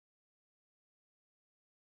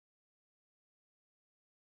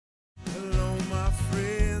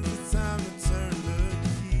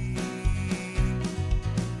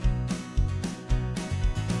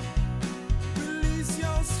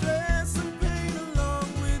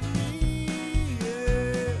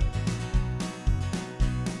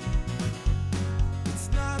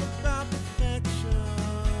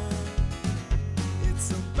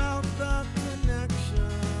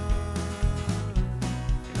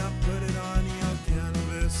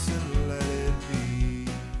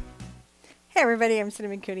everybody, I'm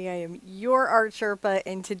Cinnamon Cooney. I am your Art Sherpa,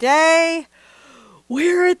 and today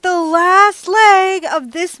we're at the last leg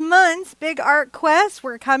of this month's big art quest.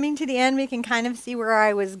 We're coming to the end. We can kind of see where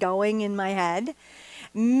I was going in my head.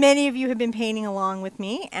 Many of you have been painting along with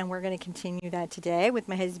me, and we're going to continue that today with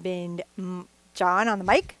my husband, John, on the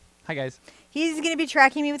mic. Hi, guys. He's going to be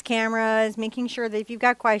tracking me with cameras, making sure that if you've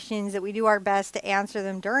got questions, that we do our best to answer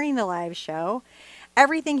them during the live show.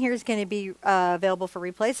 Everything here is going to be available for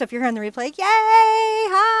replay. So if you're on the replay, yay!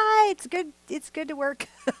 Hi! It's good. It's good to work.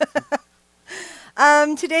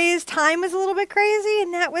 Today's time was a little bit crazy,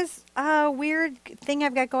 and that was a weird thing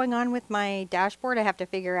I've got going on with my dashboard. I have to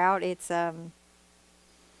figure out. It's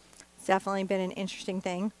definitely been an interesting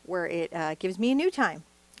thing where it gives me a new time,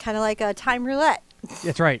 kind of like a time roulette.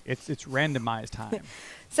 That's right. It's randomized time.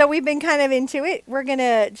 So we've been kind of into it. We're going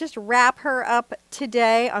to just wrap her up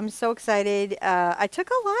today. I'm so excited. I took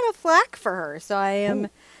a lot of flack for her. So I am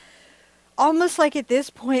almost like at this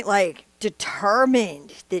point, like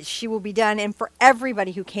determined that she will be done. And for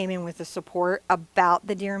everybody who came in with the support about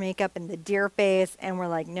the deer makeup and the deer face, and we're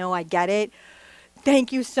like, no, I get it.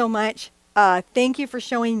 Thank you so much. Thank you for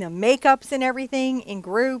showing the makeups and everything in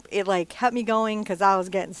group. It like kept me going because I was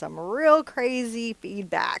getting some real crazy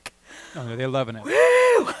feedback. Oh, no, they're loving it.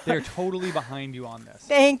 Woo! They're totally behind you on this.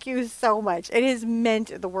 Thank you so much. It has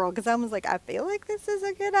meant the world because I was like, I feel like this is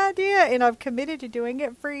a good idea, and I've committed to doing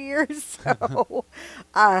it for years. So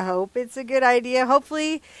I hope it's a good idea.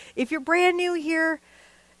 Hopefully, if you're brand new here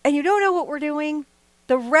and you don't know what we're doing,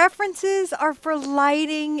 the references are for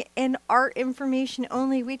lighting and art information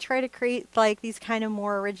only. We try to create like these kind of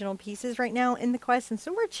more original pieces right now in the quest, and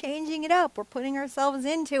so we're changing it up. We're putting ourselves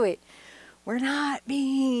into it. We're not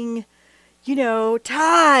being, you know,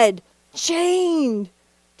 tied, chained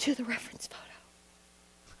to the reference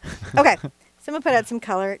photo. Okay, so I'm going to put out some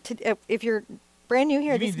color. If you're brand new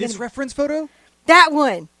here. You mean this reference photo? That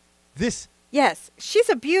one. This? Yes. She's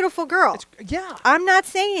a beautiful girl. Yeah. I'm not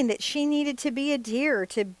saying that she needed to be a deer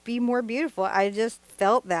to be more beautiful. I just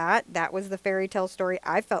felt that. That was the fairy tale story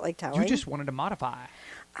I felt like telling. You just wanted to modify.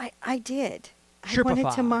 I did. Sherpify. I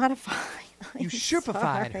wanted to modify. You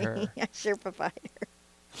Sherpified her. I Sherpified her.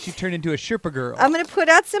 She turned into a Sherpa girl. I'm going to put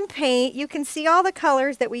out some paint. You can see all the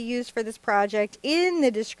colors that we used for this project in the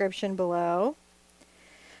description below.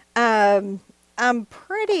 I'm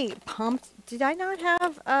pretty pumped. Did I not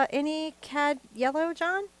have any cad yellow,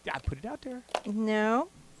 John? Yeah, I put it out there. No.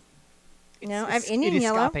 No, I have Indian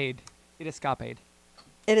yellow. It escapade.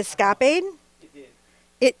 It escapade?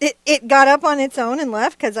 It did. It got up on its own and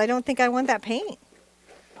left because I don't think I want that paint.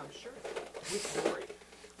 I'm sure. With Dory.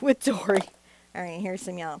 With Dory. All right, here's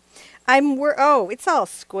some yellow. Oh, it's all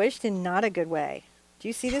squished in not a good way. Do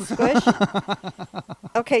you see this squish?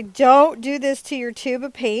 Okay, don't do this to your tube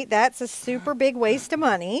of paint. That's a super big waste of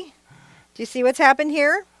money. Do you see what's happened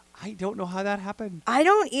here? I don't know how that happened. I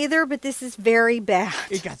don't either, but this is very bad.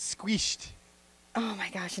 It got squished. Oh my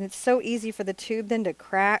gosh, and it's so easy for the tube then to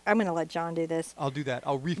crack. I'm going to let John do this. I'll do that.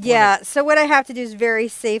 I'll reform it. it. So what I have to do is very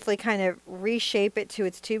safely kind of reshape it to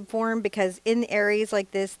its tube form because in areas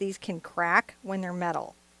like this, these can crack when they're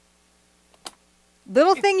metal.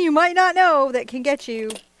 Little thing you might not know that can get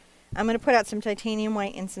you. I'm going to put out some titanium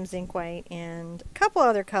white and some zinc white and a couple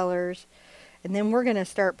other colors. And then we're going to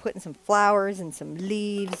start putting some flowers and some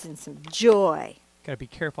leaves and some joy. Got to be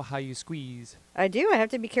careful how you squeeze. I do. I have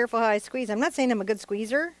to be careful how I squeeze. I'm not saying I'm a good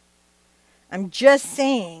squeezer. I'm just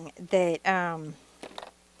saying that I'm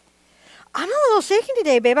a little shaky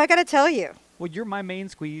today, babe. I got to tell you. Well, you're my main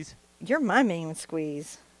squeeze. You're my main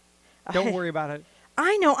squeeze. Don't worry about it.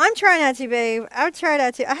 I know. I'm trying not to, babe. I'm trying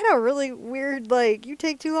not to. I had a really weird, like, you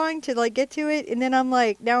take too long to, like, get to it. And then I'm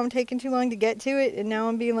like, now I'm taking too long to get to it. And now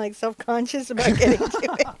I'm being, like, self-conscious about getting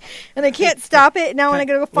to it. And I can't stop it. Now I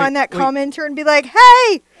got to go find that commenter and be like,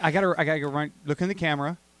 hey! I gotta go run, look in the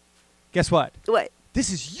camera. Guess what? What?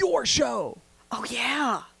 This is your show. Oh,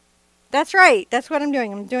 yeah. That's right. That's what I'm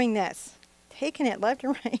doing. I'm doing this. Taking it left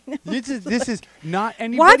and right. This is not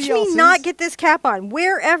anybody else's. Watch me not get this cap on.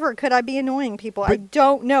 Wherever could I be annoying people? But I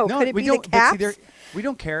don't know. Could it be the caps? We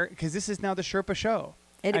don't care because this is now the Sherpa show.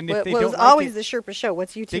 It was always the Sherpa show.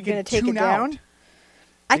 What's YouTube going to take it down?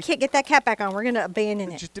 I can't get that cap back on. We're going to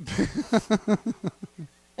abandon it.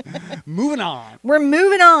 Moving on. We're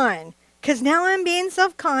moving on because now I'm being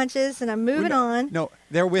self-conscious and I'm moving on. No,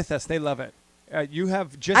 they're with us. They love it. You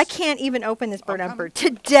have just... I can't even open this bird number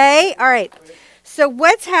today. All right. So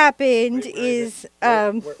what's happened is...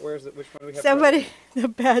 where's it? Which one do we have? Somebody... The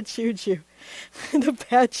bad choo-choo. The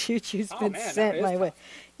bad choo-choo's been sent my way.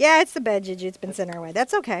 Yeah, it's the bad juju. It's been sent our way.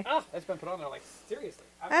 That's okay. Oh, it's been put on there like, seriously.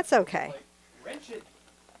 That's okay. Wrench it.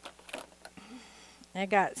 I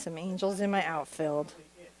got some angels in my outfield.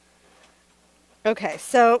 Okay,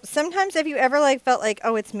 so sometimes have you ever like felt like,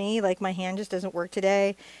 oh, it's me, like my hand just doesn't work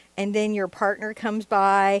today, and then your partner comes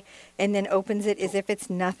by and then opens it as if it's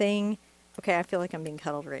nothing? Okay, I feel like I'm being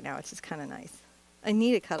cuddled right now. It's just kind of nice. I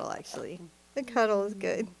need a cuddle, actually. The cuddle is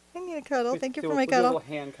good. I need a cuddle. Thank you for my cuddle. A little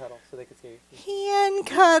hand cuddle so they can see. Hand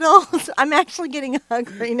cuddles. I'm actually getting a hug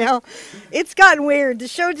right now. It's gotten weird. The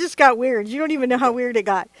show just got weird. You don't even know how weird it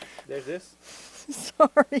got. There's this.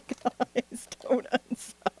 Sorry, guys. Don't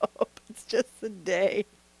unsub. It's just a day.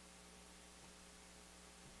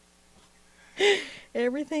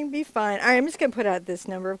 Everything be fine. All right, I'm just going to put out this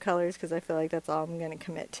number of colors because I feel like that's all I'm going to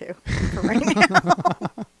commit to for right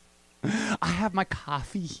now. I have my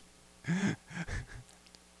coffee.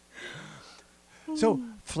 So,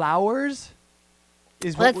 flowers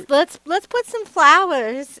is what let's put some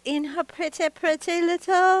flowers in her pretty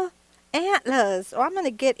little antlers. Oh, I'm going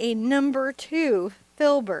to get a number 2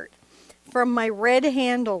 filbert from my red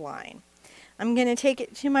handle line. I'm going to take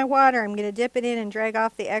it to my water. I'm going to dip it in and drag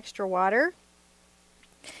off the extra water.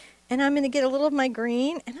 And I'm going to get a little of my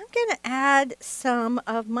green, and I'm going to add some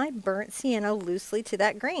of my burnt sienna loosely to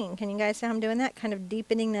that green. Can you guys see how I'm doing that? Kind of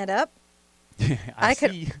deepening that up. I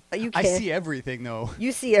see everything, though.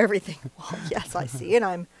 You see everything. Well, yes, I see,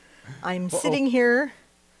 and I'm sitting here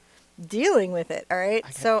dealing with it. All right,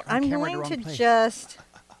 so I'm going to just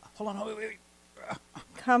hold on, wait.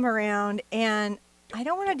 come around, and I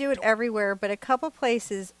don't want to do it everywhere, but a couple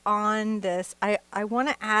places on this, I want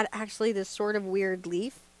to add actually this sort of weird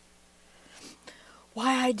leaf.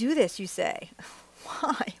 Why I do this, you say?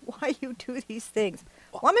 Why you do these things?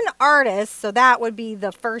 Well, I'm an artist, so that would be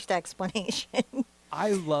the first explanation.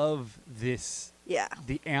 I love this. Yeah.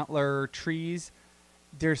 The antler trees.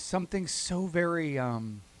 There's something so very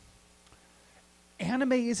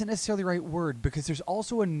anime isn't necessarily the right word because there's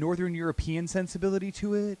also a Northern European sensibility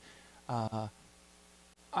to it.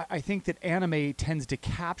 I think that anime tends to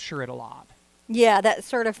capture it a lot. Yeah, that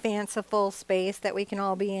sort of fanciful space that we can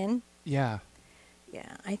all be in. Yeah.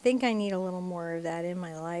 Yeah, I think I need a little more of that in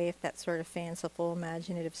my life, that sort of fanciful,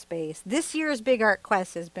 imaginative space. This year's Big Art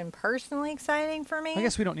Quest has been personally exciting for me. I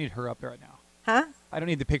guess we don't need her up there right now. Huh? I don't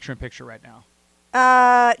need the picture-in-picture right now.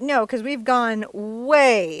 No, because we've gone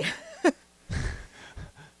way,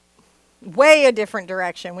 way a different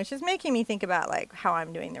direction, which is making me think about, like, how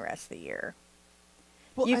I'm doing the rest of the year.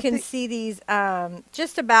 Well, you can see these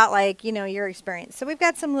just about, like, you know, your experience. So we've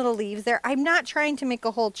got some little leaves there. I'm not trying to make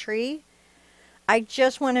a whole tree. I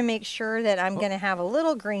just want to make sure that I'm going to have a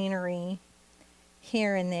little greenery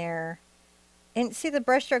here and there. And see, the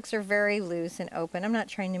brush strokes are very loose and open. I'm not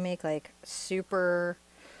trying to make like super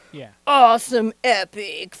awesome,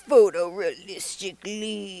 epic, photorealistic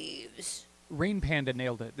leaves. Rain Panda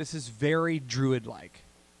nailed it. This is very druid-like.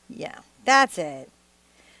 Yeah, that's it.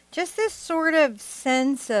 Just this sort of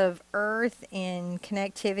sense of earth and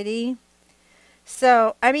connectivity.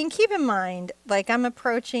 So, I mean, keep in mind, like, I'm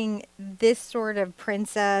approaching this sort of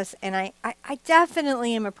princess, and I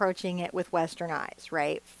definitely am approaching it with Western eyes,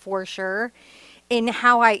 right? For sure. In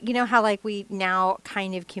how you know how, like, we now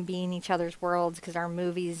kind of can be in each other's worlds because our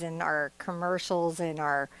movies and our commercials and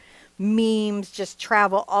our memes just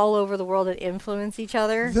travel all over the world and influence each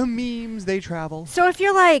other. The memes, they travel. So if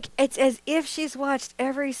you're like, it's as if she's watched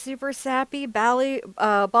every super sappy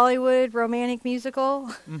Bollywood romantic musical.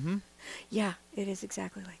 Mm-hmm. Yeah, it is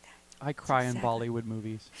exactly like that. I cry in Bollywood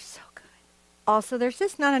movies. They're so good. Also, there's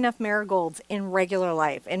just not enough marigolds in regular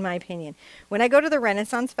life, in my opinion. When I go to the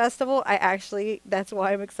Renaissance Festival, that's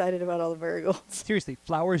why I'm excited about all the marigolds. Seriously,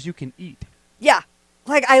 flowers you can eat. Yeah.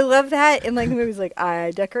 Like, I love that. And, like, the movie's like, I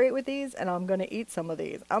decorate with these, and I'm going to eat some of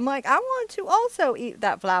these. I'm like, I want to also eat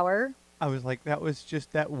that flower. I was like, that was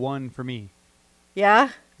just that one for me. Yeah?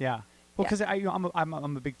 Yeah. Well, because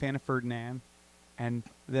I'm a big fan of Ferdinand. And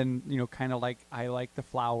then, you know, kind of like I like the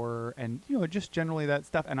flower and, you know, just generally that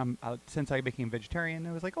stuff. And since I became vegetarian,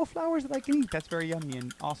 I was like, oh, flowers that I can eat. That's very yummy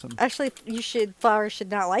and awesome. Actually, flowers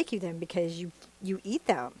should not like you then because you eat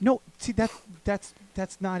them. No, see, that's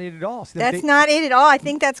not it at all. See, that's not it at all. I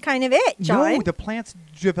think that's kind of it, John. No, the plants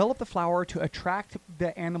develop the flower to attract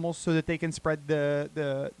the animals so that they can spread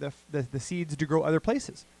the seeds to grow other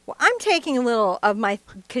places. Well, I'm taking a little of my,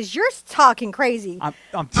 because you're talking crazy. I'm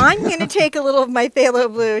going to take a little of my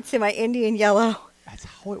phthalo blue to my Indian yellow. That's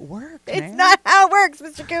how it works, It's not how it works,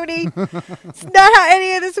 Mr. Cooney. It's not how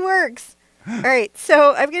any of this works. All right,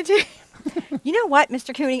 so I'm going to take, you know what,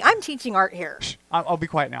 Mr. Cooney? I'm teaching art here. I'll be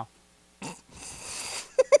quiet now. All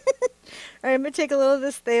right, I'm going to take a little of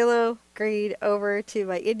this phthalo green over to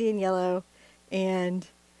my Indian yellow and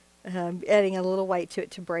adding a little white to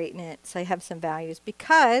it to brighten it so I have some values,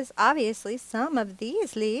 because obviously some of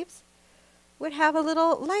these leaves would have a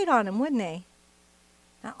little light on them, wouldn't they?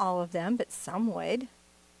 Not all of them, but some would.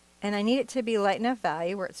 And I need it to be light enough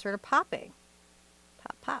value where it's sort of popping.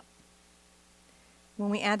 Pop, pop.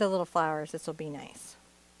 When we add the little flowers, this will be nice.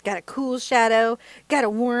 Got a cool shadow, got a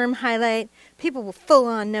warm highlight. People will full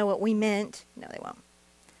on know what we meant. No, they won't.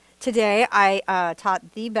 Today, I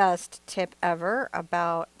taught the best tip ever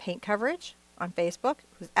about paint coverage on Facebook.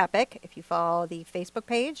 It was epic. If you follow the Facebook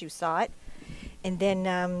page, you saw it. And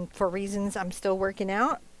then for reasons I'm still working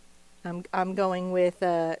out, I'm going with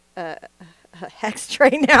a hex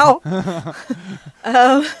tray now.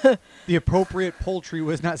 The appropriate poultry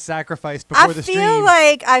was not sacrificed before the stream. I feel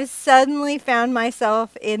like I've suddenly found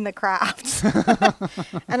myself in the craft.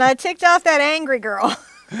 And I ticked off that angry girl.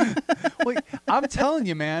 Wait, I'm telling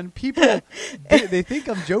you, man, people, they think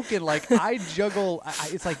I'm joking. Like, I juggle.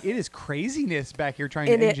 It's like, it is craziness back here trying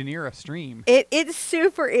to engineer a stream. It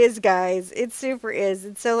super is, guys. It super is.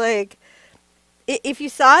 And so, like, if you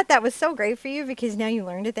saw it, that was so great for you because now you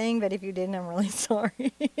learned a thing. But if you didn't, I'm really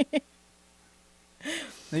sorry.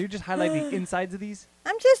 Now you're just highlighting the insides of these?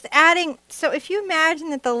 I'm just adding. So if you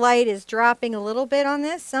imagine that the light is dropping a little bit on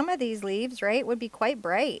this, some of these leaves, right, would be quite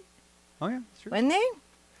bright. Oh, yeah. That's true. Wouldn't they?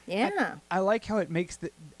 Yeah. I like how it makes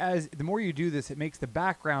the more you do this, it makes the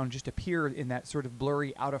background just appear in that sort of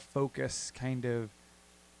blurry, out of focus kind of,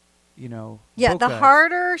 Yeah, bokeh. the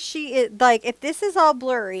harder she is, like if this is all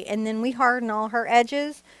blurry and then we harden all her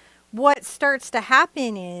edges, what starts to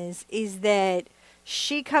happen is that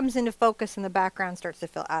she comes into focus and the background starts to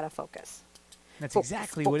feel out of focus. That's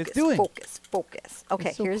exactly what it's doing. Focus.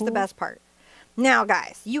 Okay, so here's cool. the best part. Now,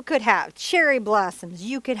 guys, you could have cherry blossoms,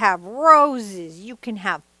 you could have roses, you can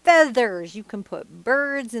have feathers, you can put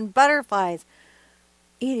birds and butterflies.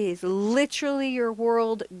 It is literally your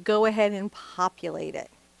world. Go ahead and populate it.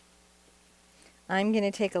 I'm going to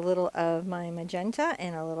take a little of my magenta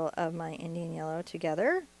and a little of my Indian yellow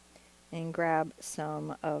together and grab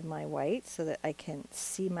some of my white so that I can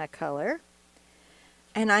see my color.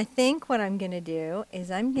 And I think what I'm going to do is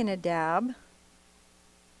I'm going to dab.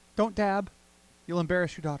 Don't dab. You'll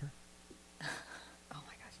embarrass your daughter.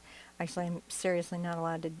 Actually, I'm seriously not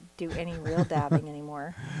allowed to do any real dabbing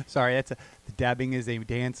anymore. Sorry, the dabbing is a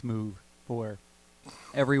dance move for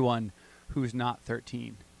everyone who's not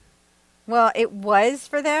 13. Well, it was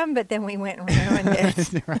for them, but then we went and ruined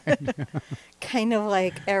it. Right. Kind of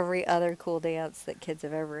like every other cool dance that kids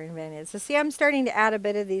have ever invented. So see, I'm starting to add a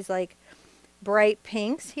bit of these like bright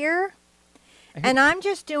pinks here. And I'm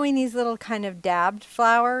just doing these little kind of dabbed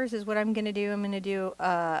flowers is what I'm going to do. I'm going to do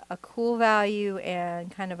a cool value and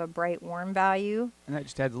kind of a bright warm value. And that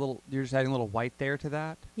just adds you're just adding a little white there to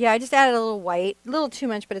that? Yeah, I just added a little white. A little too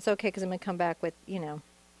much, but it's okay because I'm going to come back with,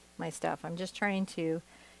 my stuff. I'm just trying to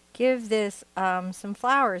give this some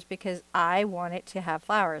flowers because I want it to have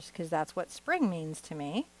flowers because that's what spring means to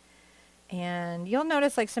me. And you'll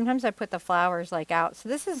notice like sometimes I put the flowers like out. So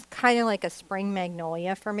this is kind of like a spring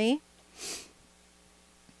magnolia for me.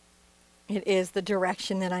 It is the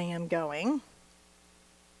direction that I am going.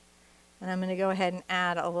 And I'm going to go ahead and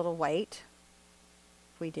add a little white,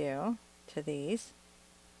 if we do, to these.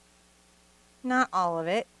 Not all of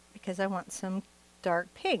it, because I want some dark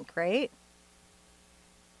pink, right?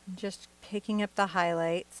 I'm just picking up the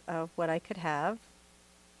highlights of what I could have.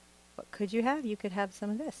 What could you have? You could have some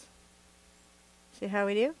of this. See how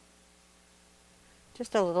we do?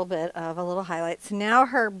 Just a little bit of a little highlight. So now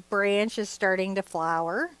her branch is starting to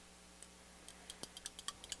flower.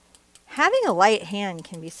 Having a light hand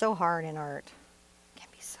can be so hard in art. Can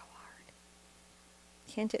be so hard.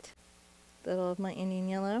 Can't it? Little of my Indian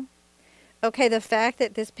yellow. Okay, the fact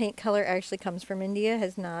that this paint color actually comes from India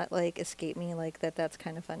has not like escaped me like that. That's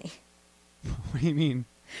kind of funny. What do you mean?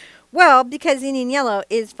 Well, because Indian yellow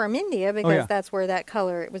is from India because yeah. that's where that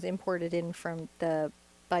color it was imported in from the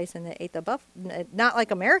bison that ate the buff. Not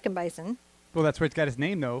like American bison. Well, that's where it's got its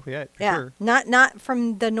name, though. Yeah, for Yeah, sure. not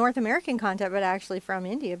from the North American continent, but actually from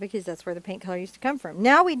India because that's where the paint color used to come from.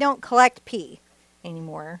 Now we don't collect pea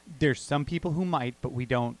anymore. There's some people who might, but we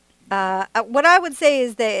don't. What I would say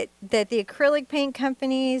is that the acrylic paint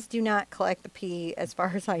companies do not collect the pea as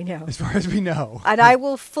far as I know. As far as we know. And I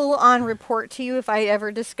will full on report to you if I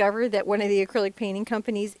ever discover that one of the acrylic painting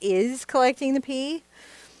companies is collecting the pea.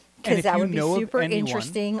 Because that would be super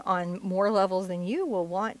interesting on more levels than you will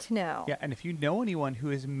want to know. Yeah, and if you know anyone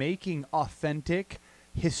who is making authentic,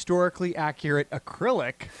 historically accurate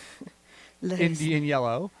acrylic Indian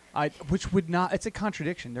yellow, which would not, it's a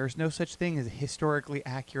contradiction. There's no such thing as a historically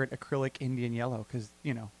accurate acrylic Indian yellow because,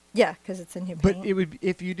 Yeah, because it's a new But paint. it would,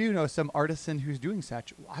 if you do know some artisan who's doing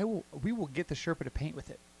such, we will get the Sherpa to paint with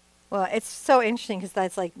it. Well, it's so interesting because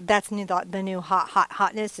that's new. The new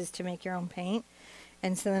hotness is to make your own paint.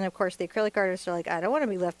 And so then, of course, the acrylic artists are like, I don't want to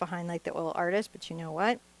be left behind like the oil artist, but you know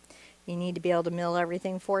what? You need to be able to mill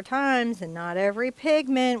everything 4 times, and not every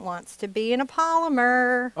pigment wants to be in a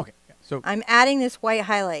polymer. Okay, so I'm adding this white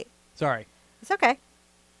highlight. sorry. It's okay.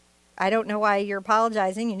 I don't know why you're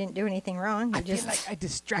apologizing. You didn't do anything wrong. I feel like I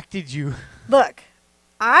distracted you. Look,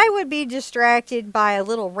 I would be distracted by a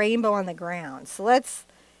little rainbow on the ground. So let's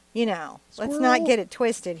not Squirrel. get it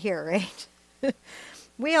twisted here, right?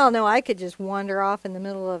 We all know I could just wander off in the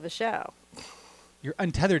middle of a show. You're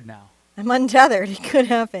untethered now. I'm untethered. It could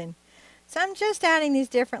happen. So I'm just adding these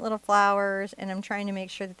different little flowers, and I'm trying to make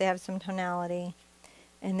sure that they have some tonality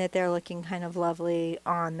and that they're looking kind of lovely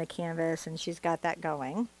on the canvas, and she's got that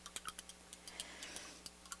going.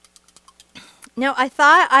 Now, I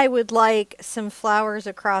thought I would like some flowers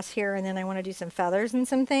across here, and then I want to do some feathers and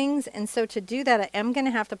some things. And so to do that, I am going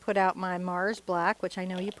to have to put out my Mars black, which I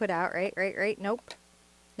know you put out, right? Nope.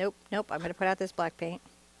 I'm going to put out this black paint.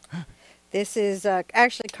 This is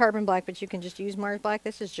actually carbon black, but you can just use Mars black.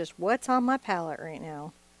 This is just what's on my palette right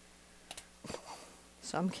now.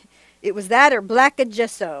 So it was that or black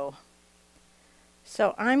gesso.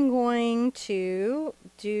 So I'm going to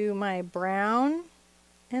do my brown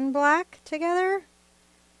and black together.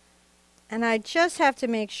 And I just have to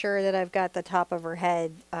make sure that I've got the top of her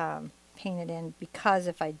head painted in, because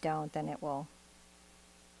if I don't, then it will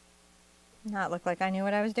not look like I knew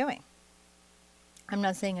what I was doing. I'm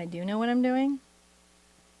not saying I do know what I'm doing.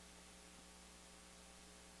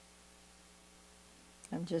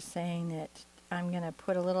 I'm just saying that I'm going to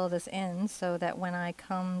put a little of this in so that when I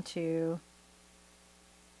come to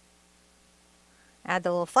add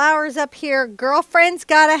the little flowers up here, girlfriend's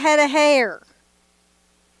got a head of hair.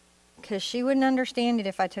 Because she wouldn't understand it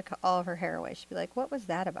if I took all of her hair away. She'd be like, what was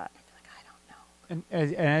that about? I'd be like, I don't know.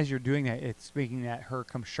 And as you're doing that, it's making that her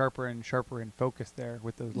come sharper and sharper in focus there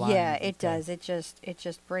with those lines. Yeah, it does. It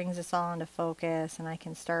just brings us all into focus, and I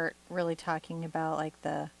can start really talking about like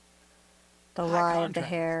the lie of the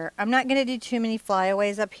hair. I'm not going to do too many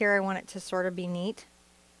flyaways up here. I want it to sort of be neat.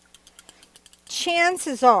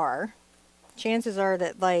 Chances are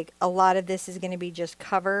that like a lot of this is going to be just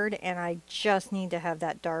covered, and I just need to have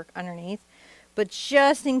that dark underneath. But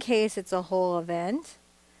just in case it's a whole event,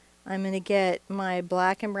 I'm going to get my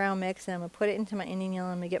black and brown mix, and I'm going to put it into my Indian yellow.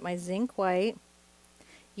 I'm going to get my zinc white.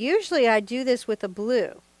 Usually I do this with a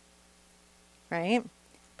blue, right?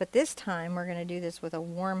 But this time we're going to do this with a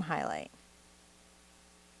warm highlight.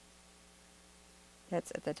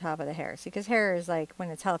 That's at the top of the hair. See, because hair is like, when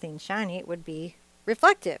it's healthy and shiny, it would be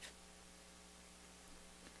reflective.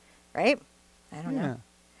 Right? I don't know.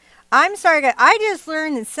 I'm sorry, guys. I just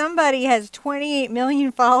learned that somebody has 28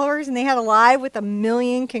 million followers, and they had a live with 1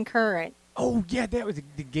 million concurrent. Oh, yeah, that was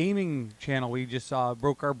the gaming channel we just saw.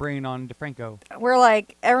 Broke our brain on DeFranco. We're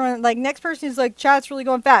like, everyone, like, next person is like, chat's really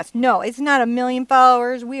going fast. No, it's not 1 million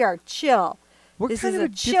followers. We are chill. This is a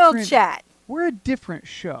chill chat. We're a different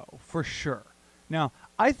show, for sure. Now,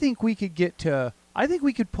 I think we could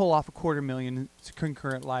pull off 250,000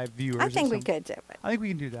 concurrent live viewers. I think we could do it. I think we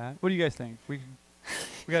can do that. What do you guys think? We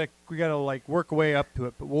gotta like work our way up to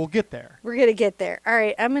it, but we'll get there. We're gonna get there. All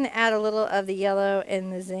right, I'm gonna add a little of the yellow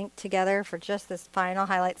and the zinc together for just this final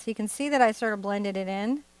highlight, so you can see that I sort of blended it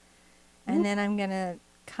in. And then I'm gonna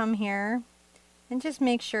come here and just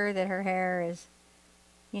make sure that her hair is,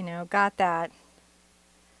 got that.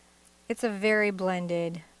 It's a very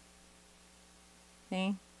blended.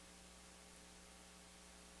 See?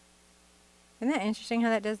 Isn't that interesting how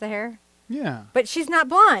that does the hair? Yeah. But she's not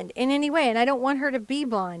blonde in any way, and I don't want her to be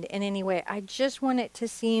blonde in any way. I just want it to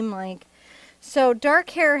seem like... So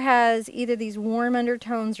dark hair has either these warm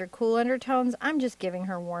undertones or cool undertones. I'm just giving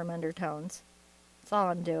her warm undertones. That's all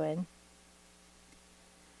I'm doing.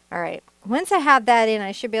 All right. Once I have that in,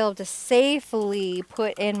 I should be able to safely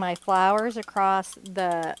put in my flowers across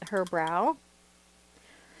her brow.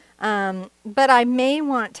 But I may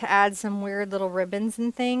want to add some weird little ribbons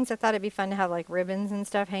and things. I thought it'd be fun to have like ribbons and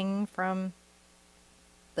stuff hanging from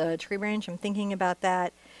the tree branch. I'm thinking about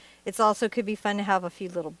that. It's also could be fun to have a few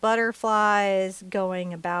little butterflies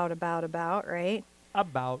going about, right?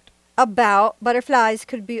 About. Butterflies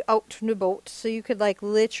could be out in the boat. So you could like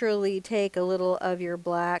literally take a little of your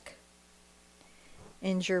black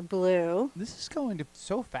and your blue. This is going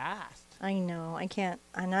so fast. I know, I can't,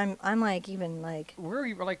 and I'm like, even like...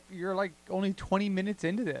 You're like only 20 minutes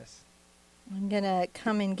into this. I'm gonna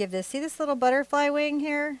come and give this, see this little butterfly wing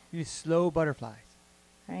here? These slow butterflies.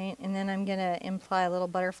 Right, and then I'm gonna imply a little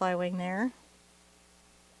butterfly wing there.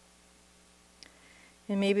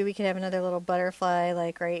 And maybe we could have another little butterfly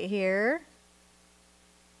like right here.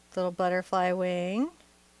 Little butterfly wing.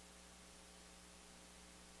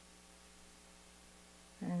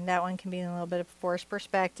 And that one can be in a little bit of forced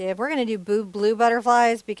perspective. We're going to do blue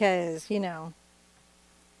butterflies because, you know,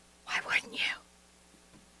 why wouldn't you?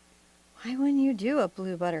 Why wouldn't you do a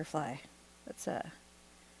blue butterfly? Let's,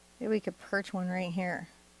 maybe we could perch one right here.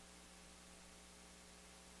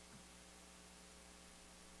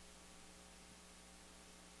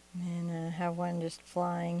 And have one just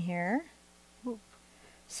flying here.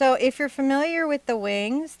 So if you're familiar with the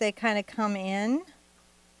wings, they kind of come in,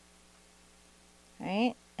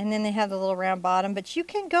 right? And then they have the little round bottom, but you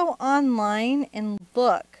can go online and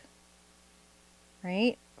look,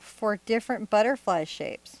 right, for different butterfly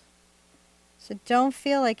shapes. So don't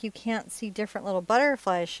feel like you can't see different little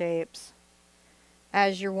butterfly shapes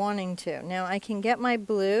as you're wanting to. Now I can get my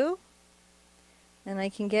blue and I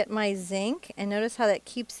can get my zinc, and notice how that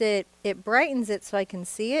keeps it, it brightens it so I can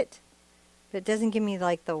see it, but it doesn't give me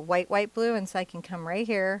like the white blue, and so I can come right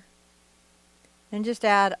here and just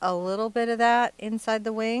add a little bit of that inside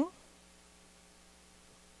the wing.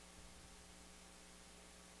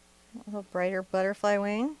 A little brighter butterfly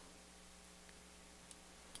wing.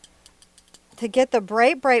 To get the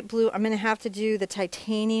bright blue, I'm going to have to do the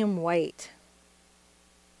titanium white.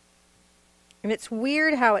 And it's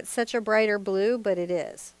weird how it's such a brighter blue, but it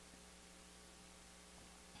is.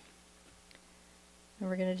 And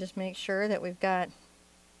we're going to just make sure that we've got...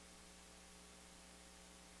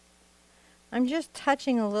 I'm just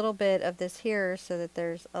touching a little bit of this here so that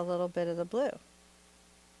there's a little bit of the blue.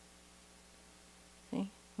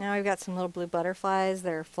 See? Now we've got some little blue butterflies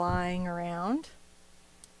that are flying around,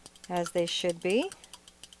 as they should be.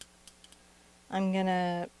 I'm going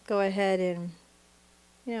to go ahead and,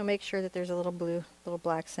 you know, make sure that there's a little blue, little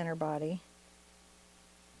black center body.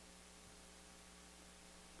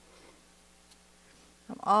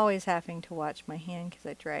 I'm always having to watch my hand because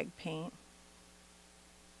I drag paint.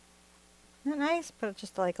 Isn't that nice? Put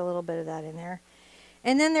just like a little bit of that in there.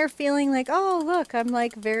 And then they're feeling like, oh look, I'm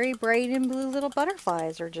like very bright and blue little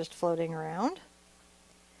butterflies are just floating around.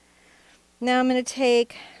 Now I'm going to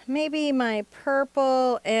take maybe my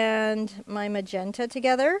purple and my magenta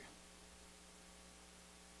together.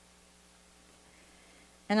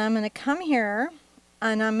 And I'm going to come here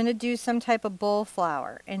and I'm going to do some type of bowl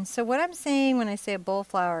flower. And so what I'm saying when I say a bowl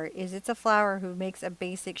flower is it's a flower who makes a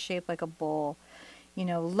basic shape like a bowl. You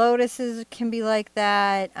know, lotuses can be like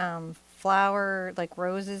that. Flower, like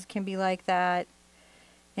roses, can be like that.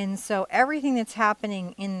 And so everything that's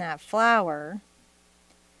happening in that flower,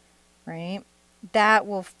 right, that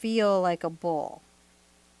will feel like a bowl.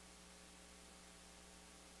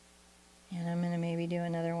 And I'm going to maybe do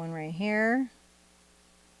another one right here.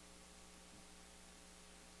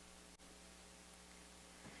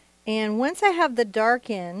 And once I have the dark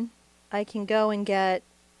in, I can go and get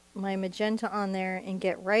my magenta on there and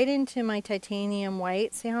get right into my titanium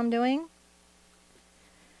white. See how I'm doing?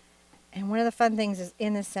 And one of the fun things is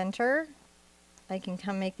in the center, I can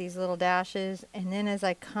come make these little dashes, and then as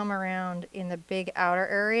I come around in the big outer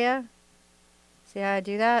area, see how I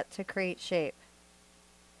do that to create shape.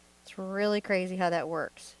 It's really crazy how that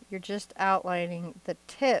works. You're just outlining the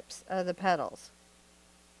tips of the petals.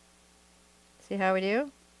 See how we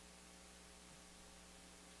do?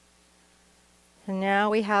 And now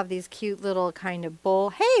we have these cute little kind of bowl.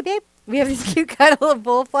 Hey, babe! We have these cute kind of little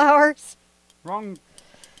bowl flowers. Wrong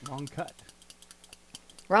cut.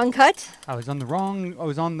 Wrong cut? I was on the wrong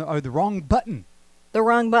button. The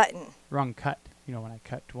wrong button. Wrong cut. You know when I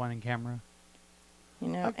cut one in camera. You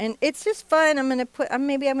know, and it's just fun. I'm gonna put.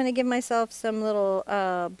 Maybe I'm gonna give myself some little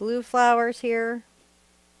blue flowers here.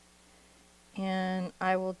 And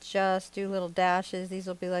I will just do little dashes. These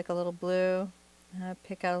will be like a little blue.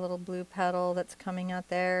 Pick out a little blue petal that's coming out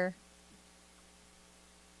there.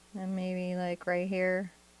 And maybe like right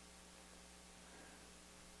here.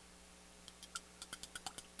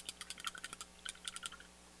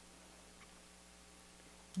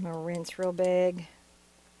 I'm going to rinse real big.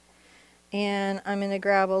 And I'm going to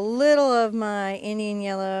grab a little of my Indian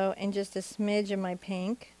yellow and just a smidge of my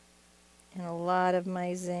pink. And a lot of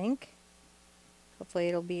my zinc. Hopefully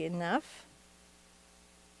it'll be enough.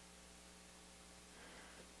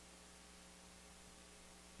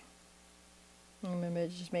 I'm going to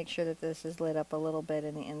just make sure that this is lit up a little bit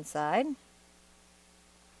in the inside.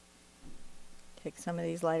 Take some of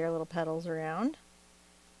these lighter little petals around.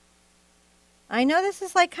 I know this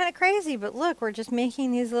is like kind of crazy, but look, we're just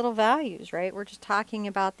making these little values, right? We're just talking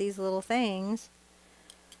about these little things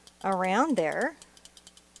around there.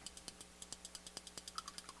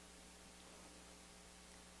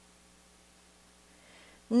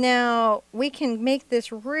 Now, we can make this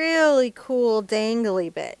really cool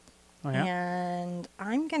dangly bit. Oh, yeah? And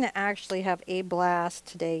I'm going to actually have a blast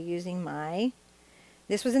today using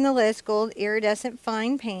this was in the list, gold iridescent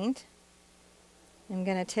fine paint. I'm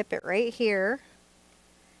going to tip it right here.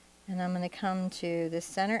 And I'm going to come to the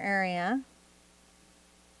center area.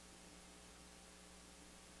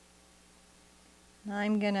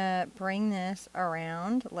 I'm going to bring this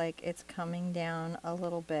around like it's coming down a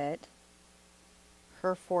little bit.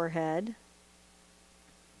 Her forehead.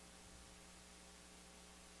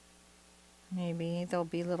 Maybe there'll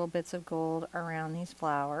be little bits of gold around these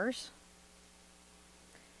flowers.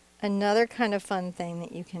 Another kind of fun thing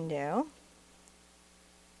that you can do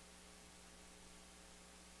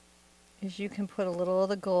is you can put a little of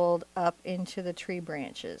the gold up into the tree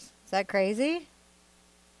branches. Is that crazy?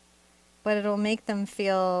 But it'll make them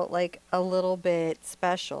feel like a little bit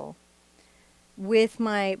special. With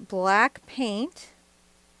my black paint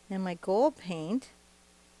and my gold paint,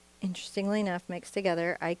 interestingly enough, mixed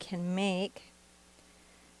together, I can make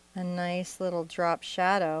a nice little drop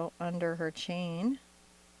shadow under her chain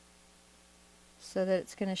so that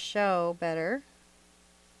it's going to show better.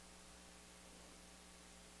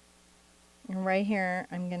 And right here,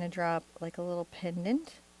 I'm going to drop like a little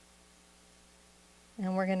pendant.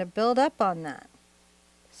 And we're going to build up on that.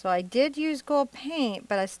 So I did use gold paint,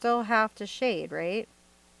 but I still have to shade, right?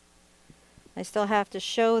 I still have to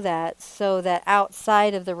show that so that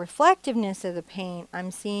outside of the reflectiveness of the paint,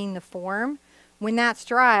 I'm seeing the form. When that's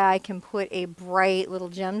dry, I can put a bright little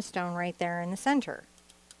gemstone right there in the center.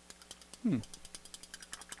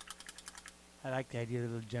 I like the idea of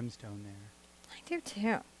the little gemstone there. I do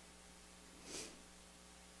too.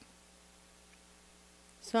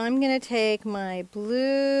 So I'm going to take my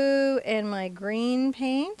blue and my green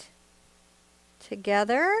paint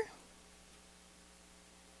together.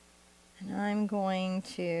 And I'm going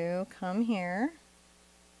to come here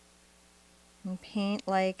and paint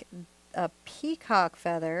like a peacock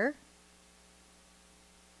feather.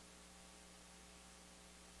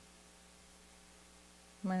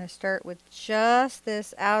 I'm going to start with just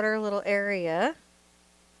this outer little area.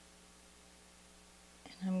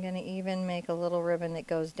 And I'm going to even make a little ribbon that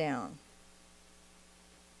goes down.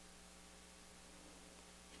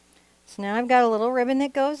 So now I've got a little ribbon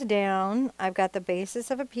that goes down. I've got the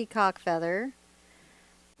basis of a peacock feather.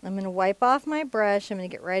 I'm going to wipe off my brush. I'm going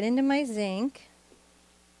to get right into my zinc.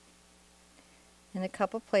 In a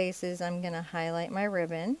couple places, I'm going to highlight my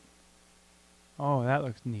ribbon. Oh, that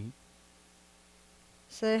looks neat.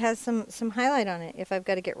 So it has some highlight on it. If I've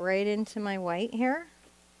got to get right into my white here.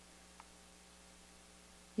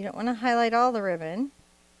 You don't want to highlight all the ribbon,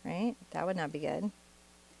 right? That would not be good.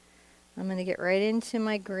 I'm going to get right into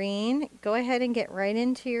my green. Go ahead and get right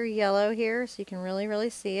into your yellow here so you can really, really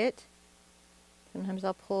see it. Sometimes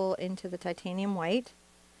I'll pull into the titanium white.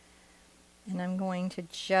 And I'm going to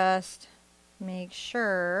just make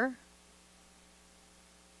sure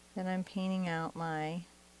that I'm painting out my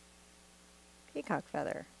peacock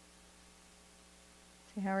feather.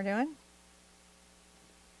 See how we're doing?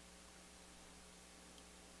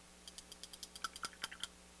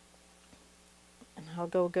 And I'll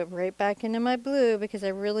go right back into my blue because I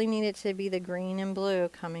really need it to be the green and blue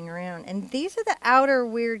coming around. And these are the outer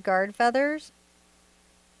weird guard feathers.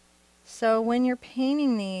 So when you're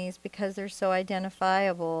painting these, because they're so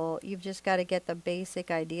identifiable, you've just got to get the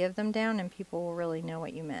basic idea of them down and people will really know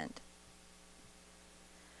what you meant.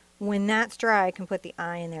 When that's dry, I can put the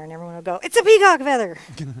eye in there and everyone will go, "It's a peacock feather!"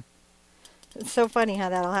 It's so funny how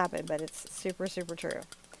that'll happen, but it's super, super true.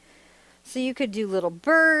 So you could do little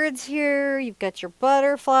birds here. You've got your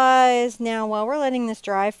butterflies. Now, while we're letting this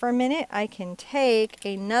dry for a minute, I can take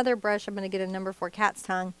another brush. I'm going to get a number 4 cat's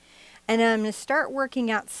tongue. And I'm going to start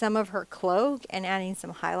working out some of her cloak and adding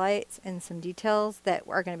some highlights and some details that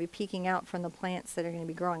are going to be peeking out from the plants that are going to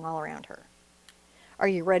be growing all around her. Are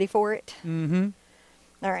you ready for it? Mm-hmm.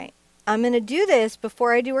 All right. I'm going to do this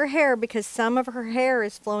before I do her hair because some of her hair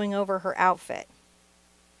is flowing over her outfit.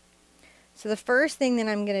 So the first thing that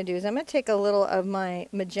I'm going to do is I'm going to take a little of my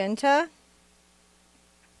magenta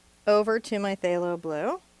over to my phthalo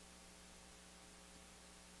blue.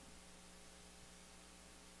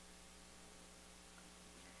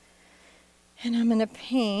 And I'm going to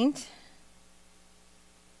paint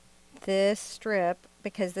this strip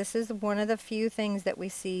because this is one of the few things that we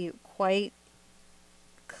see quite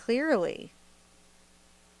clearly.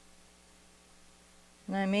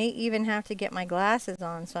 And I may even have to get my glasses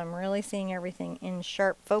on so I'm really seeing everything in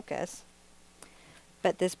sharp focus.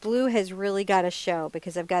 But this blue has really got to show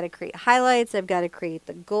because I've got to create highlights, I've got to create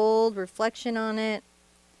the gold reflection on it,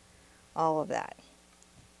 all of that.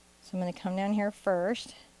 So I'm going to come down here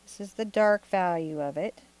first. This is the dark value of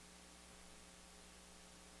it.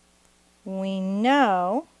 We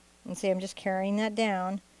know, and see I'm just carrying that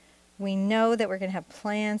down, we know that we're going to have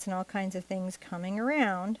plants and all kinds of things coming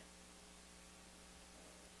around.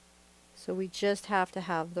 So we just have to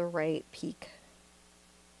have the right peak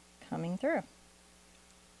coming through.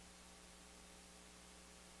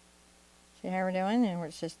 See how we're doing? And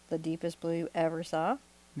it's just the deepest blue you ever saw.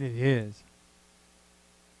 It is.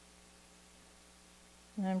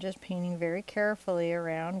 And I'm just painting very carefully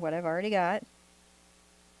around what I've already got.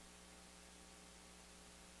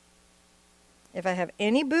 If I have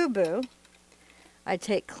any boo-boo, I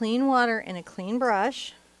take clean water and a clean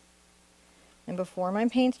brush, and before my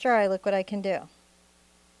paint's dry, look what I can do.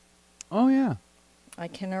 Oh, yeah. I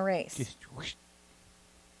can erase. Just whoosh.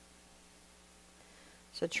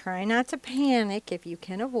 So try not to panic if you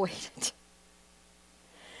can avoid it.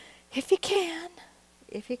 If you can.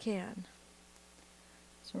 If you can.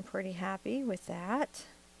 So I'm pretty happy with that.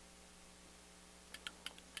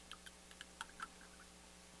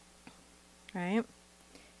 Right?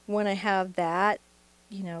 When I have that,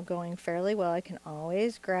 you know, going fairly well, I can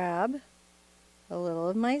always grab a little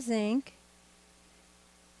of my zinc,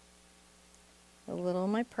 a little of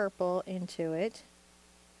my purple into it,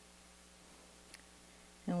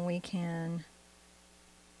 and we can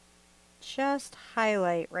just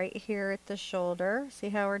highlight right here at the shoulder. See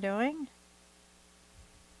how we're doing?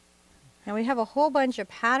 Now we have a whole bunch of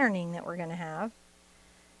patterning that we're going to have,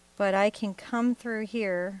 but I can come through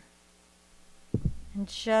here and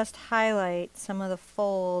just highlight some of the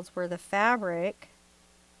folds where the fabric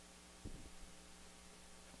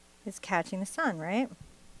is catching the sun, right?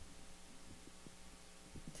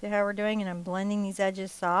 See how we're doing? And I'm blending these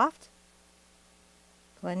edges soft.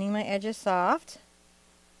 Blending my edges soft.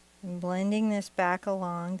 And blending this back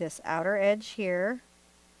along this outer edge here.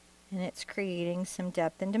 And it's creating some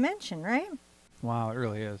depth and dimension, right? Wow, it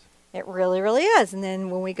really is. It really, really is. And then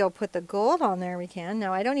when we go put the gold on there, we can.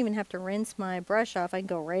 Now, I don't even have to rinse my brush off. I can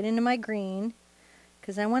go right into my green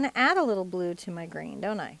because I want to add a little blue to my green,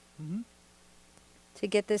 don't I? Mm-hmm. To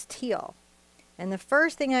get this teal. And the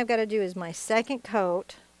first thing I've got to do is my second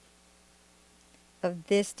coat of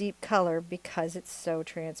this deep color because it's so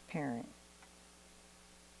transparent.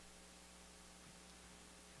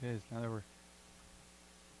 It is. Now that we're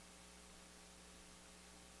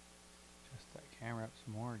just that camera up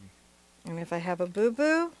some more. And if I have a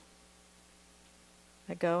boo-boo,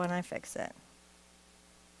 I go and I fix it.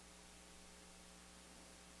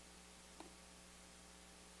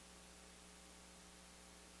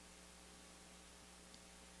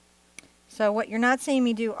 So what you're not seeing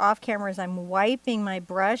me do off camera is I'm wiping my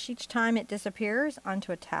brush each time it disappears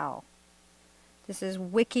onto a towel. This is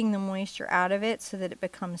wicking the moisture out of it so that it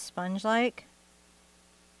becomes sponge-like.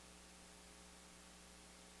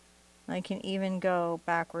 I can even go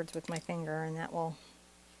backwards with my finger and that will...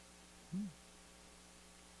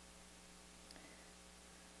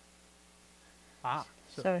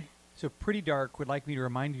 So Pretty Dark would like me to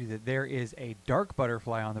remind you that there is a dark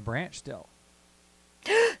butterfly on the branch still.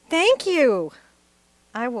 Thank you!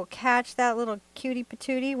 I will catch that little cutie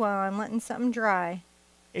patootie while I'm letting something dry.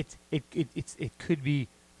 It could be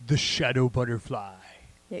the shadow butterfly.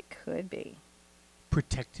 It could be.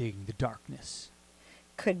 Protecting the darkness.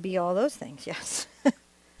 Could be all those things, yes.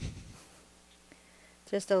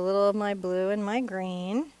 Just a little of my blue and my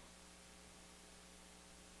green.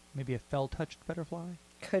 Maybe a fell-touched butterfly?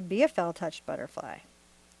 Could be a fell-touched butterfly.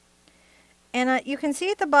 And you can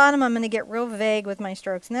see at the bottom I'm going to get real vague with my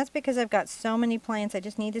strokes. And that's because I've got so many plants. I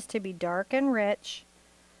just need this to be dark and rich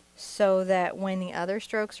so that when the other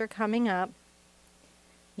strokes are coming up,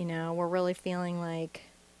 you know, we're really feeling like...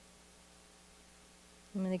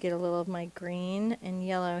 I'm going to get a little of my green and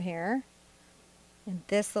yellow here. And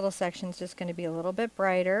this little section is just going to be a little bit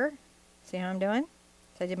brighter. See how I'm doing?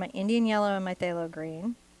 So I did my Indian yellow and my phthalo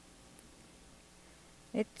green.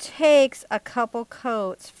 It takes a couple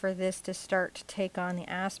coats for this to start to take on the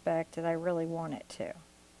aspect that I really want it to.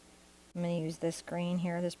 I'm going to use this green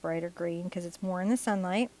here, this brighter green, because it's more in the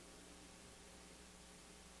sunlight.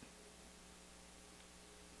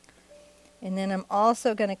 And then I'm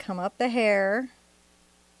also going to come up the hair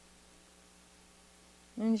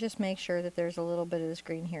and just make sure that there's a little bit of this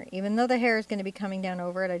green here. Even though the hair is going to be coming down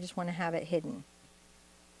over it, I just want to have it hidden.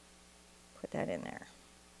 Put that in there.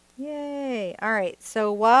 Yay! Alright,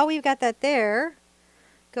 so while we've got that there,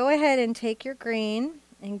 go ahead and take your green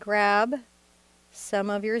and grab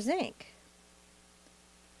some of your zinc.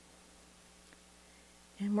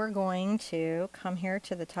 And we're going to come here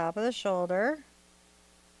to the top of the shoulder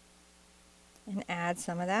and add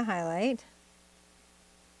some of that highlight.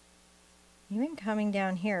 Even coming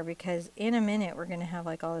down here, because in a minute we're going to have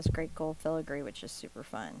like all this great gold filigree, which is super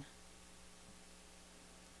fun.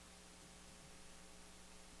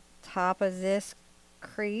 Top of this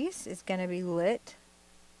crease is going to be lit.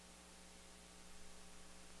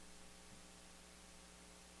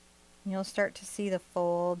 You'll start to see the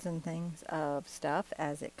folds and things of stuff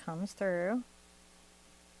as it comes through.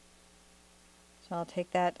 So I'll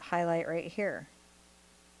take that highlight right here.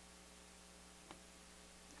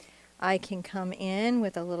 I can come in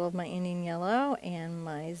with a little of my Indian yellow and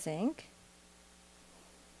my zinc.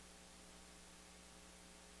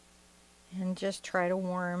 And just try to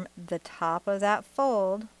warm the top of that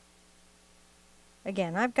fold.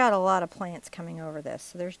 Again, I've got a lot of plants coming over this,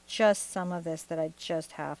 so there's just some of this that I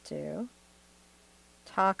just have to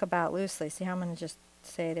talk about loosely. See how I'm going to just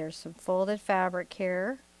say there's some folded fabric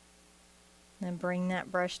here. Then bring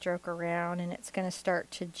that brush stroke around, and it's going to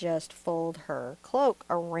start to just fold her cloak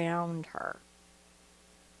around her.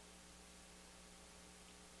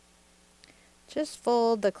 Just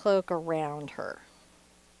fold the cloak around her.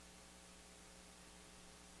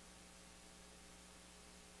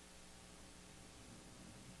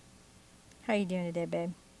 How you doing today,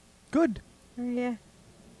 babe? Good. Oh, yeah.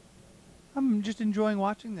 I'm just enjoying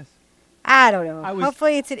watching this. I don't know.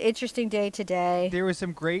 Hopefully it's an interesting day today. There was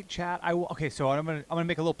some great chat. Okay, so I'm gonna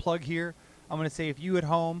make a little plug here. I'm gonna say if you at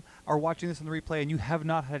home are watching this on the replay and you have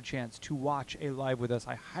not had a chance to watch a live with us,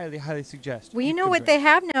 I highly, highly suggest. Well, you know what they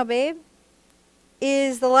have now, babe?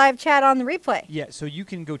 Is the live chat on the replay. Yeah, so you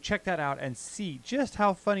can go check that out and see just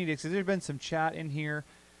how funny it is. 'Cause there's been some chat in here.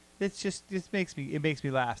 It makes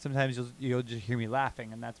me laugh. Sometimes you'll just hear me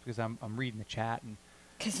laughing, and that's because I'm reading the chat and.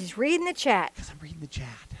 Because he's reading the chat. Because I'm reading the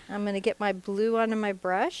chat. I'm going to get my blue onto my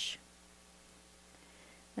brush.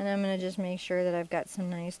 And I'm going to just make sure that I've got some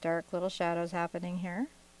nice dark little shadows happening here.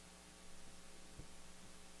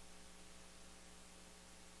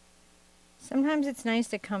 Sometimes it's nice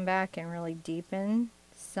to come back and really deepen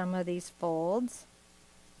some of these folds.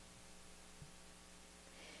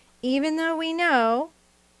 Even though we know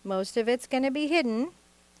most of it's going to be hidden,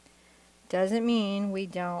 doesn't mean we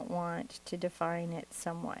don't want to define it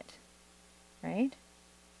somewhat, right?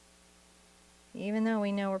 Even though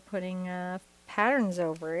we know we're putting patterns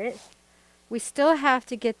over it, we still have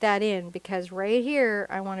to get that in, because right here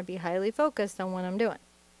I want to be highly focused on what I'm doing.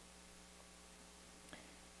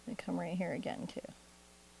 I'm going to come right here again too.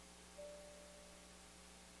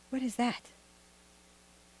 What is that?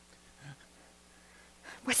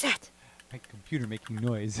 What's that? My computer making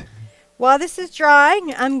noise. While this is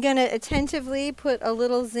drying, I'm going to attentively put a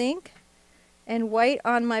little zinc and white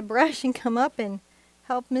on my brush and come up and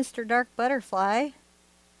help Mr. Dark Butterfly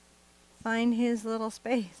find his little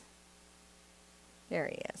space. There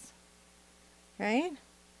he is. Right?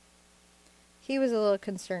 He was a little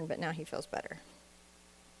concerned, but now he feels better.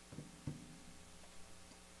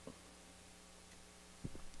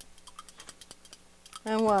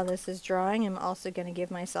 And while this is drying, I'm also going to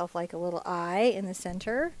give myself like a little eye in the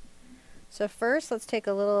center. So first, let's take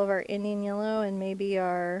a little of our Indian yellow and maybe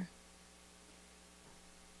our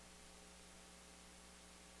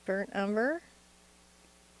burnt umber.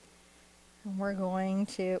 And we're going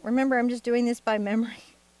to, remember, I'm just doing this by memory.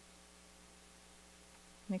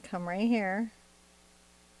 I'm going to come right here.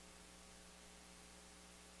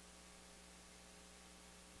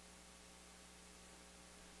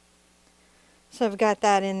 So I've got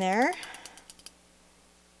that in there.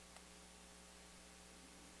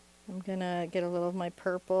 I'm going to get a little of my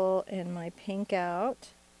purple and my pink out.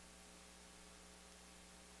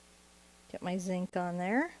 Get my zinc on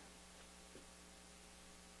there.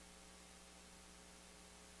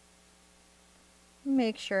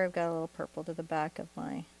 Make sure I've got a little purple to the back of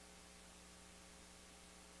my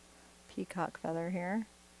peacock feather here.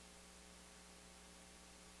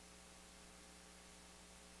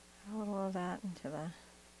 A little of that into the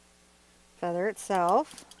feather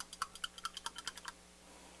itself.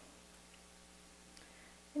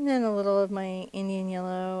 And then a little of my Indian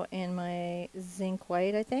yellow and my zinc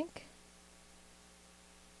white, I think.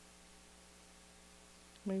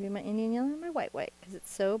 Maybe my Indian yellow and my white because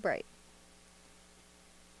it's so bright.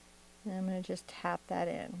 And I'm going to just tap that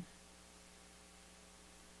in.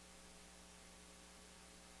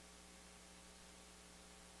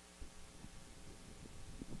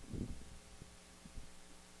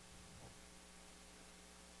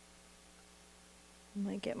 I'm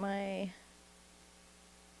going to get my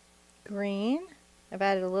green. I've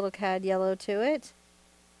added a little cad yellow to it.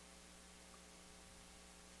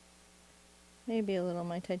 Maybe a little of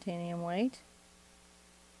my titanium white.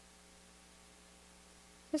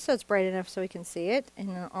 Just so it's bright enough so we can see it, and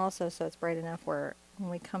then also so it's bright enough where when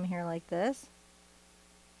we come here like this.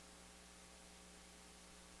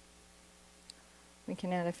 We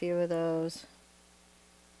can add a few of those.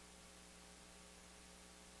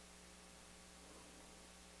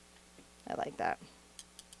 I like that.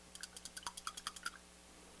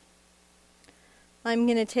 I'm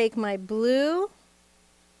going to take my blue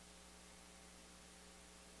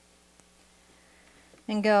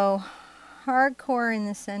and go hardcore in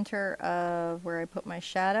the center of where I put my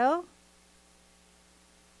shadow.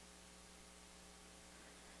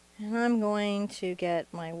 And I'm going to get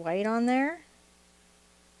my white on there.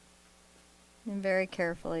 And very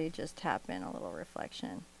carefully just tap in a little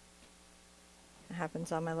reflection. It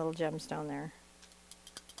happens on my little gemstone there.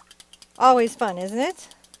 Always fun, isn't it?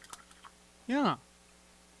 Yeah.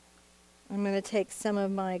 I'm going to take some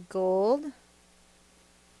of my gold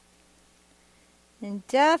and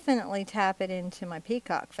definitely tap it into my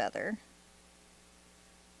peacock feather.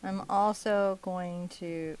 I'm also going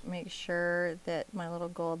to make sure that my little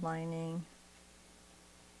gold lining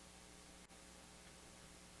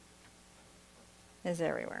is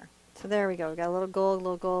everywhere. So there we go. We got a little gold,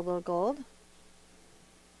 little gold, little gold.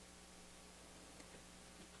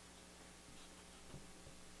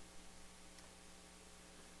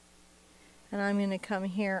 And I'm going to come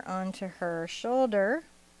here onto her shoulder.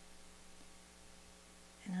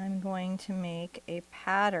 And I'm going to make a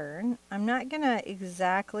pattern. I'm not going to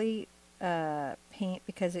exactly paint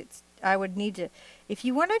because I would need to, if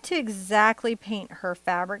you wanted to exactly paint her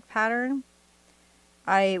fabric pattern,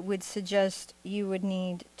 I would suggest you would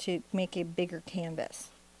need to make a bigger canvas.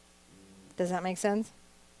 Does that make sense?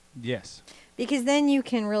 Yes. Because then you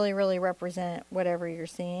can really, really represent whatever you're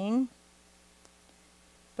seeing.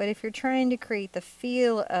 But if you're trying to create the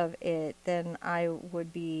feel of it, then I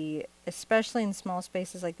would be, especially in small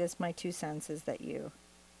spaces like this, my 2 cents is that you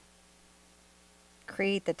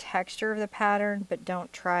create the texture of the pattern, but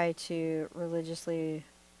don't try to religiously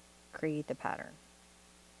create the pattern.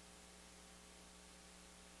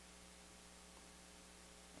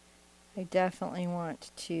 I definitely want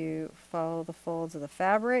to follow the folds of the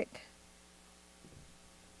fabric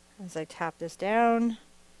as I tap this down.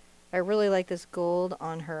 I really like this gold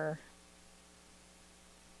on her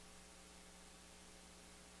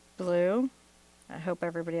blue. I hope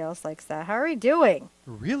everybody else likes that. How are we doing?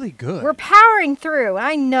 Really good. We're powering through.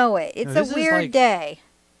 I know it. It's No, a this is weird like- day.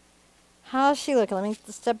 How's she looking? Let me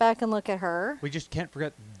step back and look at her. We just can't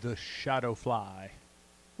forget the shadow fly.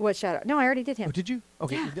 What shadow? No, I already did him. Oh, did you?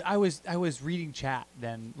 Okay. Yeah. I was reading chat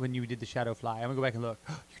then when you did the shadow fly. I'm gonna go back and look.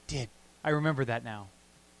 You did. I remember that now.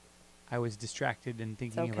 I was distracted and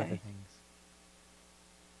thinking of okay. other things.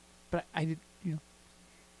 But I did, you know.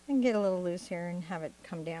 I can get a little loose here and have it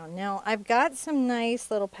come down. Now, I've got some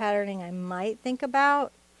nice little patterning I might think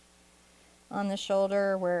about on the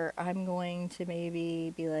shoulder where I'm going to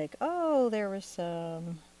maybe be like, oh, there was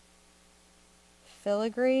some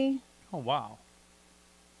filigree. Oh, wow.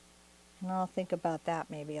 And I'll think about that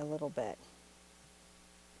maybe a little bit.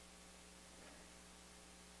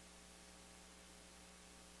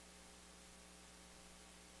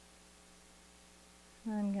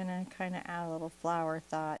 I'm going to kind of add a little flower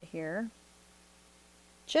thought here.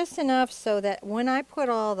 Just enough so that when I put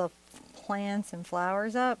all the plants and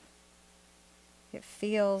flowers up, it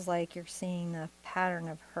feels like you're seeing the pattern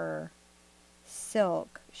of her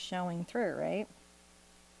silk showing through, right?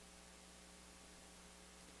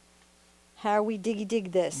 How we diggy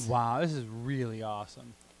dig this? Wow, this is really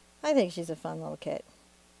awesome. I think she's a fun little kit.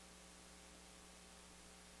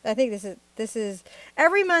 I think this is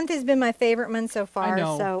every month has been my favorite month so far. I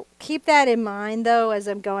know. So keep that in mind though as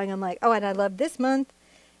I'm going. I'm like, oh, and I love this month,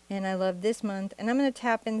 and I love this month, and I'm going to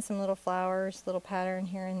tap in some little flowers, little pattern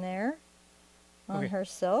here and there on her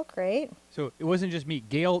silk, right? So it wasn't just me.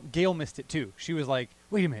 Gail missed it too. She was like,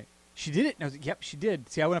 "Wait a minute, she did it." And I was like, "Yep, she did."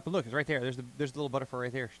 See, I went up and looked. It's right there. There's the little butterfly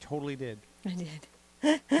right there. She totally did. I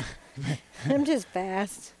did. I'm just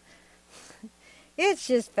fast. It's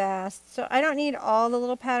just fast. So I don't need all the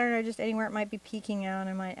little pattern, or just anywhere it might be peeking out,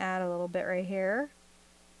 I might add a little bit right here.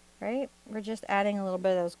 Right? We're just adding a little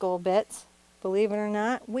bit of those gold bits. Believe it or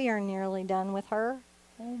not, we are nearly done with her.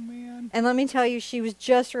 Oh, man. And let me tell you, she was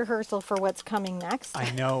just rehearsal for what's coming next.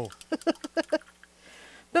 I know.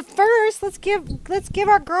 But first, let's give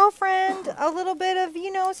our girlfriend a little bit of,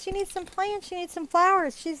 she needs some plants, she needs some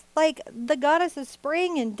flowers. She's like the goddess of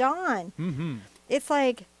spring and dawn. Mm-hmm. It's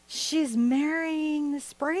like she's marrying the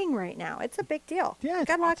spring right now. It's a big deal. Yeah, it's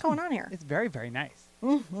got a lot awesome. going on here. It's very, very nice.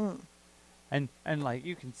 Mm-hmm. And like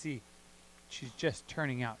you can see, she's just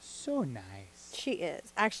turning out so nice. She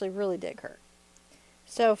is. Actually, really dig her.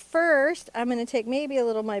 So first, I'm going to take maybe a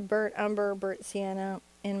little of my burnt umber, burnt sienna,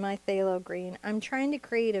 in my phthalo green. I'm trying to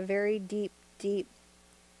create a very deep, deep,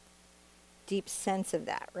 deep sense of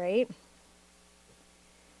that, right?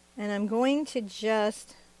 And I'm going to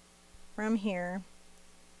just, from here,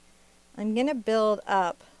 I'm going to build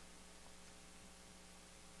up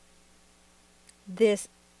this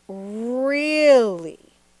really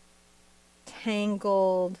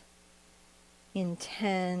tangled,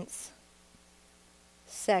 intense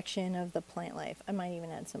section of the plant life. I might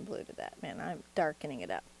even add some blue to that. Man, I'm darkening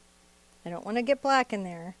it up. I don't want to get black in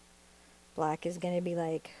there. Black is going to be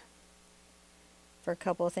like for a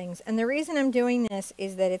couple of things. And the reason I'm doing this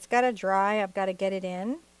is that it's got to dry. I've got to get it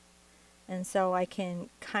in. And so I can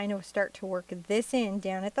kind of start to work this in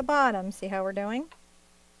down at the bottom. See how we're doing?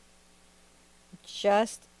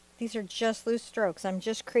 These are just loose strokes. I'm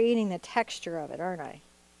just creating the texture of it, aren't I?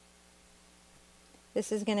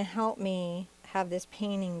 This is going to help me have this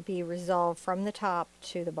painting be resolved from the top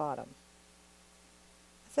to the bottom.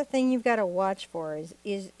 That's the thing you've got to watch for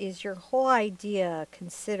is your whole idea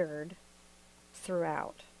considered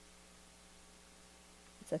throughout.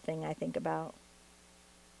 It's a thing I think about.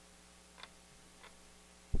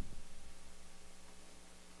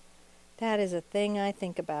 That is a thing I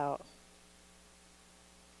think about.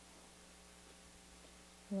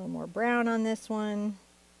 A little more brown on this one.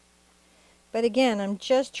 But again, I'm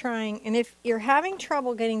just trying, and if you're having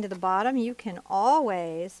trouble getting to the bottom, you can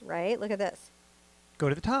always, right? Look at this. Go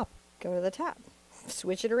to the top. Go to the top.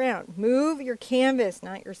 Switch it around. Move your canvas,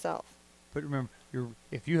 not yourself. But remember,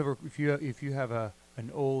 if you have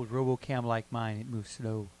an old RoboCam like mine, it moves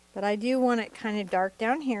slow. But I do want it kind of dark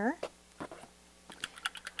down here.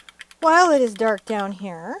 While it is dark down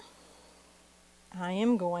here, I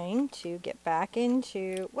am going to get back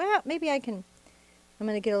into, well, maybe I'm going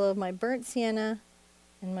to get a little of my burnt sienna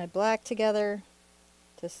and my black together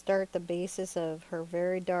to start the basis of her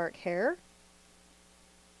very dark hair.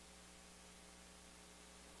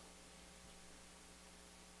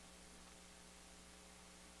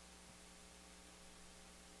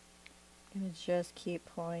 I'm going to just keep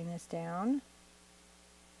pulling this down.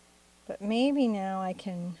 But maybe now I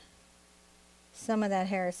can, some of that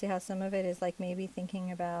hair, see how some of it is like maybe thinking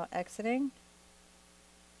about exiting?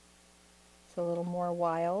 It's a little more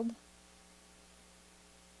wild.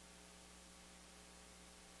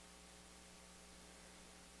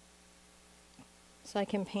 So I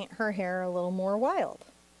can paint her hair a little more wild.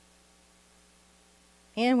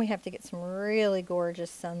 And we have to get some really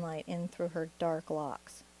gorgeous sunlight in through her dark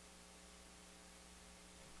locks.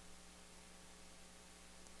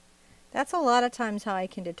 That's a lot of times how I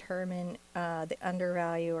can determine the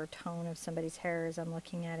undervalue or tone of somebody's hair as I'm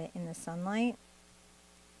looking at it in the sunlight.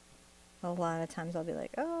 A lot of times I'll be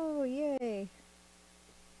like, oh, yay.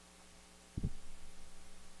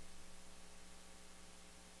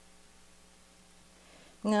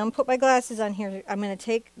 Now I'm going to put my glasses on here. I'm going to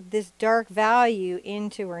take this dark value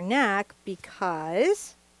into her neck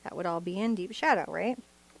because that would all be in deep shadow, right?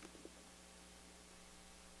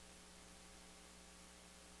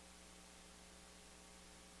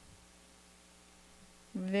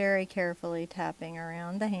 Very carefully tapping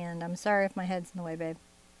around the hand. I'm sorry if my head's in the way, babe.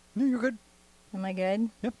 No, you're good. Am I good?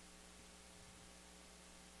 Yep.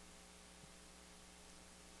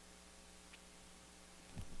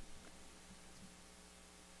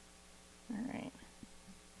 All right.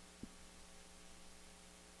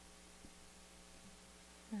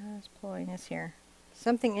 Just pulling this here.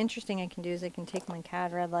 Something interesting I can do is I can take my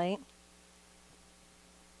CAD red light.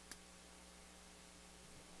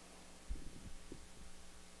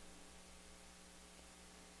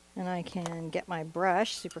 And I can get my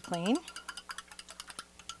brush super clean.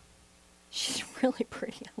 She's really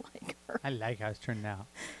pretty. I like her. I like how it's turned out.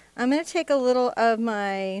 I'm going to take a little of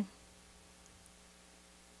my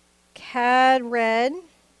CAD red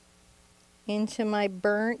into my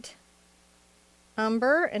burnt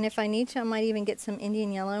umber. And if I need to, I might even get some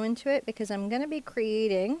Indian yellow into it because I'm going to be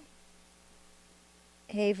creating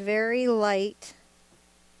a very light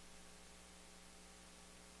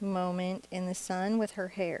moment in the sun with her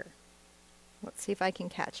hair. Let's see if I can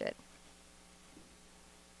catch it.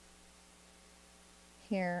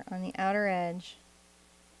 Here on the outer edge.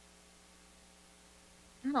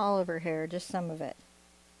 Not all of her hair, just some of it.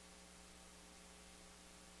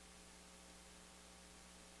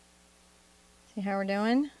 See how we're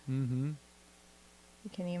doing? Mm-hmm. You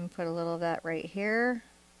can even put a little of that right here.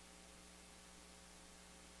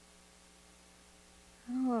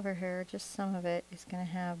 All over here, just some of it is going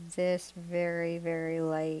to have this very, very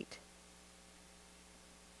light.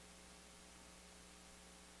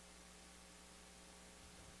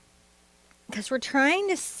 Because we're trying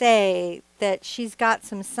to say that she's got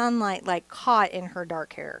some sunlight like caught in her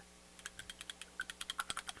dark hair.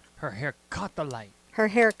 Her hair caught the light. Her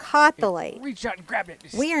hair caught the It light. reached out and grabbed it.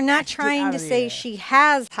 We are not snatched it trying out to of the say air. she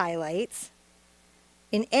has highlights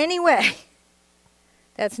in any way.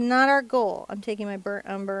 That's not our goal. I'm taking my burnt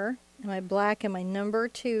umber and my black and my number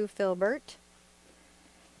 2 filbert.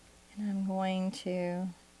 And I'm going to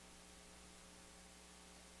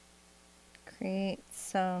create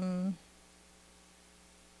some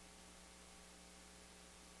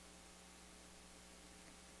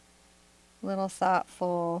little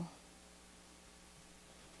thoughtful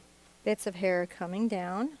bits of hair coming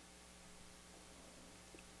down.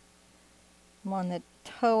 I'm on the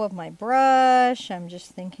toe of my brush. I'm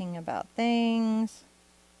just thinking about things.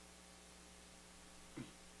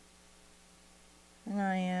 And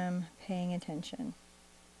I am paying attention.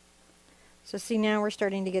 So see, now we're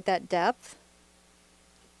starting to get that depth,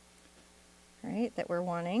 right, that we're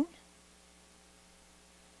wanting.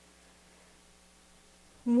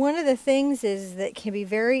 One of the things is that can be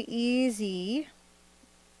very easy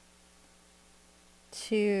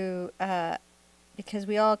to, because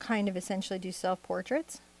we all kind of essentially do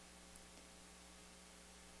self-portraits,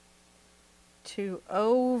 to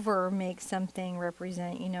over make something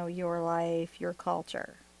represent, you know, your life, your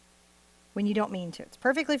culture, when you don't mean to. It's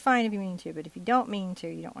perfectly fine if you mean to, but if you don't mean to,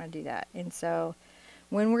 you don't want to do that. And so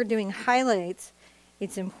when we're doing highlights,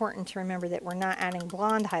 it's important to remember that we're not adding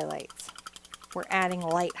blonde highlights. We're adding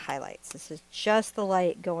light highlights. This is just the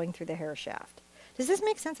light going through the hair shaft. Does this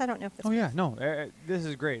make sense? I don't know if this Oh, yeah. No, this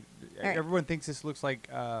is great. Right. Everyone thinks this looks like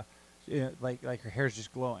her hair's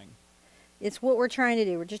just glowing. It's what we're trying to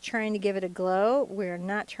do. We're just trying to give it a glow. We're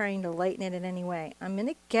not trying to lighten it in any way. I'm going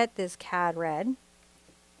to get this cad red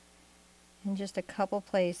in just a couple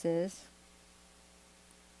places.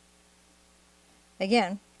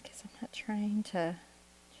 Again, because I'm not trying to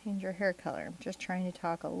change your hair color. I'm just trying to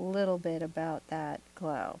talk a little bit about that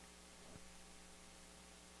glow.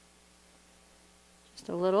 Just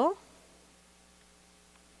a little.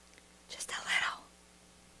 Just a little.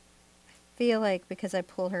 I feel like because I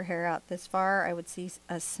pulled her hair out this far, I would see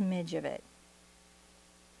a smidge of it.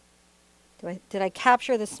 Did I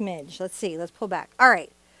capture the smidge? Let's see. Let's pull back. All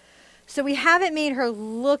right. So we haven't made her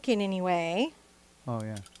look in any way. Oh,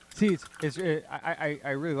 yeah. See, I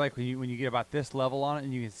really like when you get about this level on it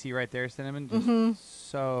and you can see right there, Cinnamon. Just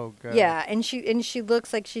so good. Yeah, and she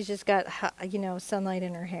looks like she's just got, you know, sunlight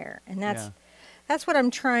in her hair, and that's what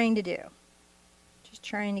I'm trying to do. Just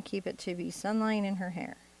trying to keep it to be sunlight in her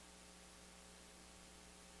hair.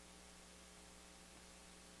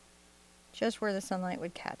 Just where the sunlight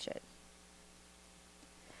would catch it.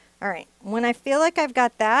 All right, when I feel like I've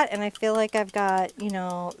got that and I feel like I've got, you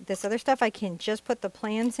know, this other stuff, I can just put the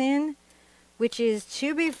plans in, which is,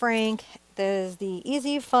 to be frank, that is the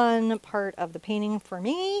easy, fun part of the painting for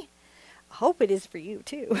me. I hope it is for you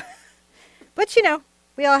too. But you know,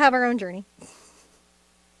 we all have our own journey.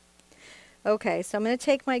 Okay, so I'm going to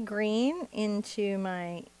take my green into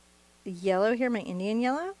my yellow here, my Indian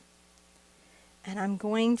yellow, and I'm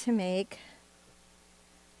going to make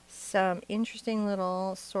some interesting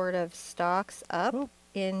little sort of stalks up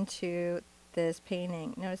into this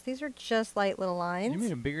painting. Notice these are just light little lines. You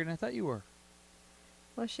made them bigger than I thought you were.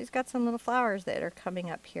 Well, she's got some little flowers that are coming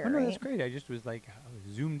up here, Oh, no, right? that's great. I just was like, I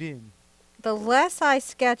was zoomed in. The less I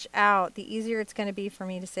sketch out, the easier it's going to be for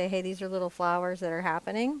me to say, hey, these are little flowers that are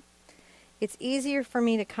happening. It's easier for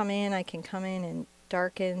me to come in. I can come in and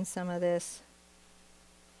darken some of this.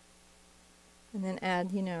 And then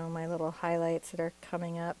add, you know, my little highlights that are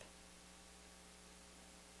coming up.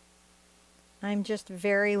 I'm just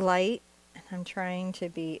very light, and I'm trying to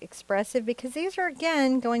be expressive because these are,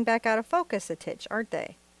 again, going back out of focus a titch, aren't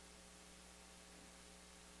they?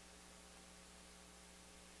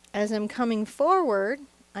 As I'm coming forward,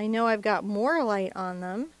 I know I've got more light on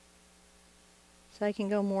them, so I can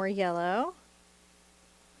go more yellow.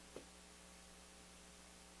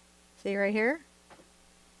 See right here?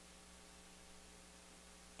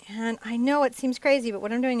 And I know it seems crazy, but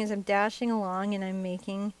what I'm doing is I'm dashing along and I'm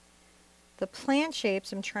making the plant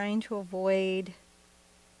shapes. I'm trying to avoid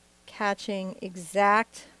catching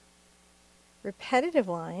exact repetitive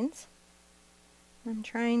lines. I'm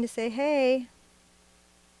trying to say, hey,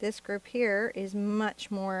 this group here is much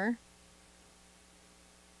more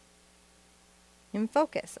in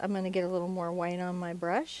focus. I'm going to get a little more white on my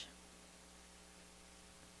brush.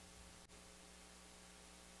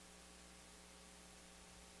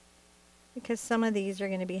 Because some of these are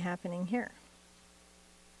going to be happening here.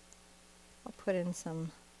 I'll put in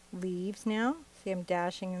some leaves now. See, I'm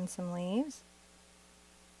dashing in some leaves.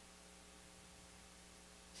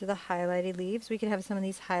 Those are the highlighted leaves. We could have some of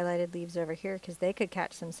these highlighted leaves over here because they could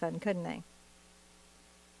catch some sun, couldn't they?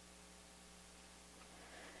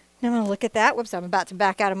 Now I'm going to look at that. Whoops, I'm about to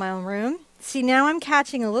back out of my own room. See, now I'm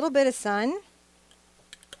catching a little bit of sun.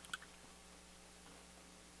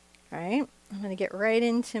 All right, I'm going to get right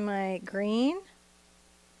into my green.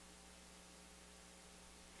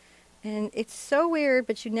 And it's so weird,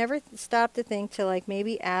 but you never stop to think to like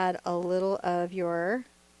maybe add a little of your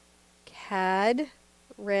CAD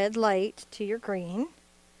red light to your green.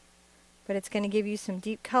 But it's going to give you some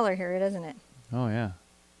deep color here, doesn't it? Oh, yeah.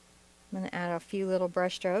 I'm going to add a few little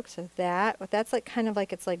brush strokes of that. But that's like kind of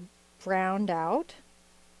like it's like browned out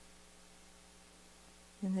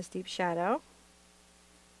in this deep shadow.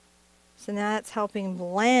 So now it's helping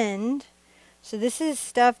blend. So this is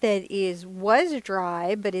stuff that was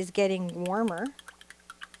dry but is getting warmer.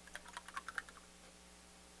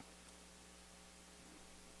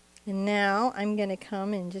 And now I'm going to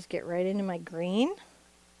come and just get right into my green.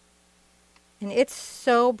 And it's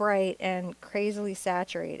so bright and crazily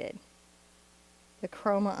saturated. The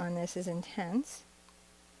chroma on this is intense.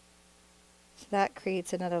 So that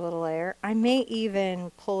creates another little layer. I may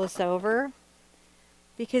even pull this over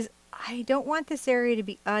because I don't want this area to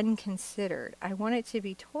be unconsidered. I want it to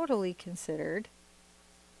be totally considered.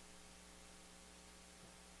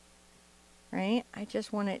 Right? I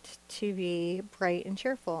just want it to be bright and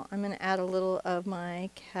cheerful. I'm going to add a little of my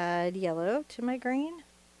CAD yellow to my green.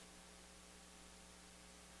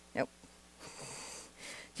 Nope.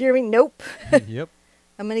 Do you hear me? Nope. Yep.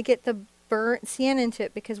 I'm going to get the burnt sienna into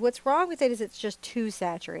it because what's wrong with it is it's just too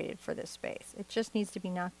saturated for this space. It just needs to be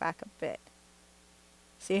knocked back a bit.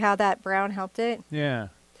 See how that brown helped it? Yeah.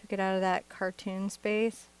 Took it out of that cartoon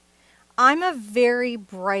space. I'm a very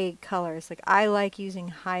bright colors. Like I like using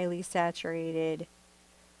highly saturated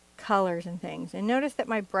colors and things. And notice that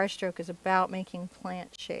my brush stroke is about making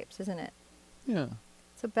plant shapes, isn't it? Yeah.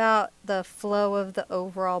 It's about the flow of the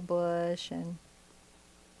overall bush. And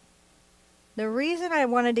the reason I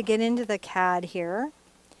wanted to get into the CAD here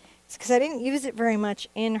is because I didn't use it very much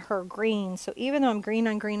in her green. So even though I'm green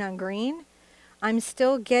on green on green, I'm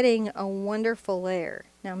still getting a wonderful layer.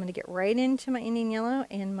 Now I'm going to get right into my Indian yellow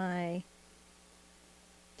and my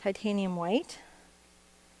titanium white.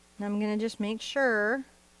 And I'm going to just make sure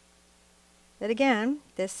that again,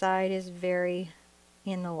 this side is very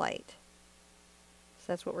in the light. So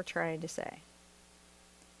that's what we're trying to say.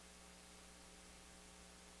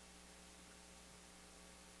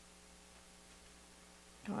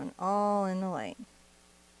 Going all in the light.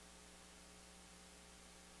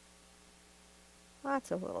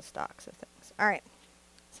 Lots of little stalks of things. All right.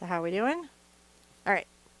 So how are we doing? All right.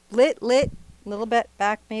 Lit, a little bit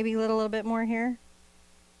back, maybe a little bit more here.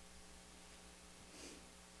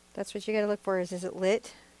 That's what you got to look for is it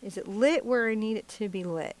lit? Is it lit where I need it to be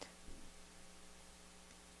lit?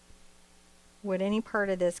 Would any part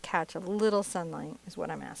of this catch a little sunlight is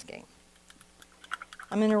what I'm asking.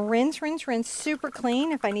 I'm going to rinse super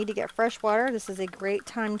clean. If I need to get fresh water, this is a great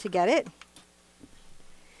time to get it.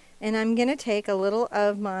 And I'm going to take a little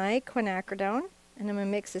of my quinacridone and I'm going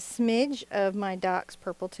to mix a smidge of my Doc's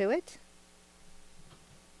purple to it.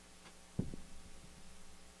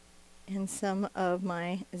 And some of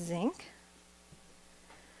my zinc.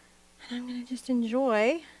 And I'm going to just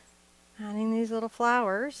enjoy adding these little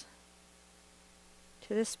flowers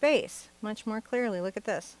to this space much more clearly. Look at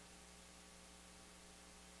this.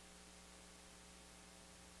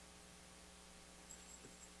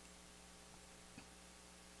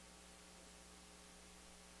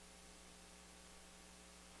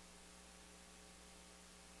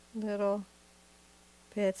 Little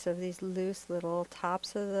bits of these loose little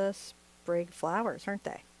tops of the sprig flowers, aren't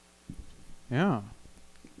they? Yeah.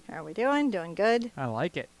 How are we doing? Doing good? I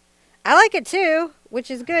like it. I like it too,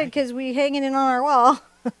 which is good because we hanging it on our wall.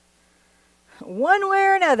 One way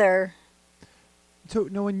or another. So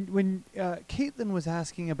no, when Caitlin was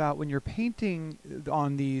asking about when you're painting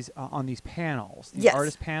on these panels, these Yes.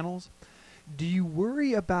 artist panels, do you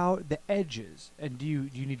worry about the edges? And do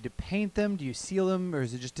you need to paint them? Do you seal them, or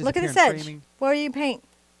is it just Look at disappear this in edge. What do you paint?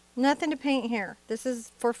 Nothing to paint here. This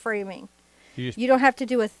is for framing. You You don't have to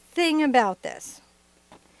do a thing about this.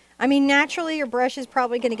 I mean, naturally your brush is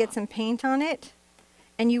probably going to get some paint on it,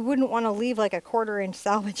 and you wouldn't want to leave like a 1/4 inch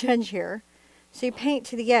salvage edge here. So you paint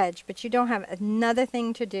to the edge, but you don't have another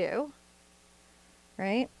thing to do,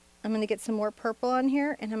 right? I'm going to get some more purple on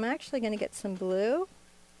here, and I'm actually going to get some blue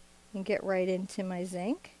and get right into my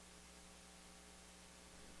zinc.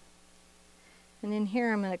 And in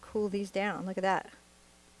here I'm going to cool these down. Look at that.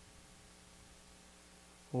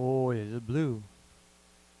 Oh, there's a blue.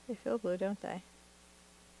 They feel blue, don't they?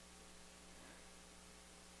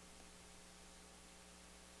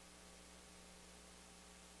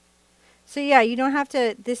 So yeah, you don't have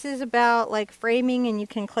to, this is about like framing, and you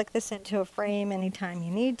can click this into a frame anytime you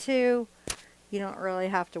need to. You don't really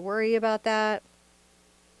have to worry about that.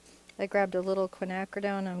 I grabbed a little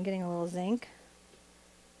quinacridone. I'm getting a little zinc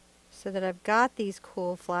so that I've got these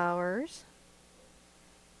cool flowers,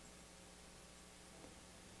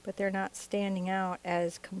 but they're not standing out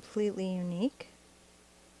as completely unique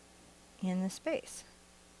in the space.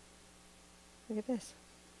 Look at this.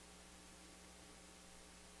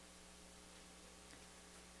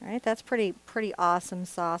 All right, that's pretty awesome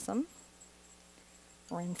sauceum.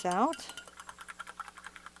 Rinse out.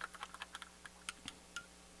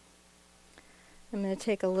 I'm going to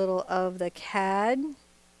take a little of the cad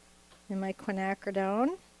in my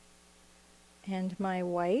quinacridone and my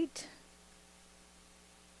white.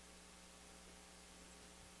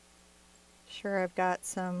 Sure, I've got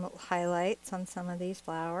some highlights on some of these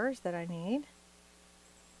flowers that I need.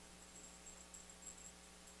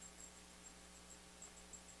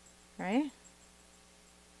 Right?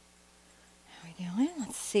 How are we doing?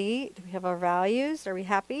 Let's see. Do we have our values? Are we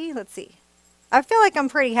happy? Let's see. I feel like I'm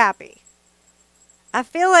pretty happy. I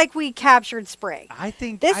feel like we captured spring. I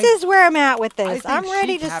think this is where I'm at with this. I'm she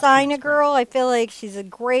ready to captured sign a spring. girl. I feel like she's a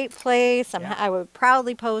great place. Yeah. I would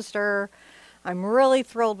proudly post her. I'm really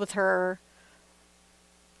thrilled with her.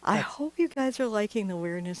 I hope you guys are liking the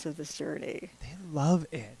weirdness of this journey. They love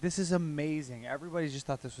it. This is amazing. Everybody just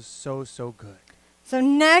thought this was so good. So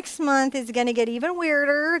next month is going to get even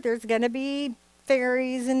weirder. There's going to be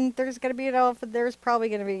fairies, and there's going to be an elf, and there's probably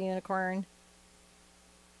going to be a unicorn.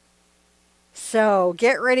 So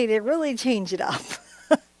get ready to really change it up.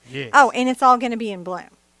 Yes. Oh, and it's all going to be in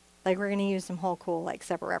bloom. Like, we're going to use some whole cool, like,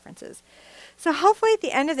 separate references. So hopefully at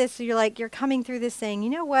the end of this, you're coming through this saying,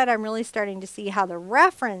 you know what, I'm really starting to see how the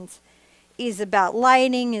reference is about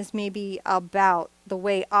lighting, is maybe about the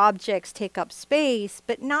way objects take up space,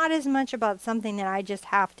 but not as much about something that I just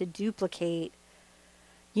have to duplicate,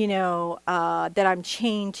 that I'm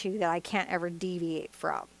chained to, that I can't ever deviate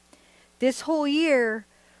from. This whole year,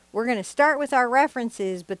 we're going to start with our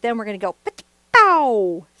references, but then we're going to go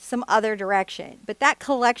pow, some other direction. But that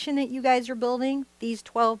collection that you guys are building, these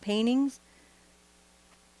 12 paintings,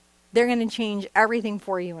 they're going to change everything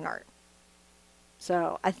for you in art.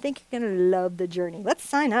 So I think you're going to love the journey. Let's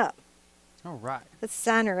sign up. All right. Let's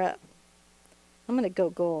sign her up. I'm going to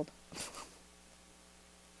go gold.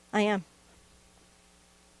 I am.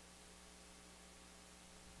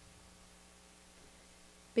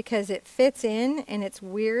 Because it fits in, and it's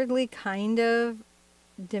weirdly kind of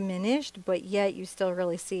diminished, but yet you still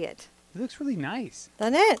really see it. It looks really nice.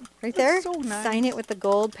 Doesn't it? Right there? So nice. Sign it with the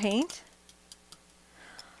gold paint.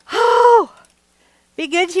 Oh! Be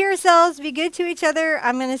good to yourselves. Be good to each other.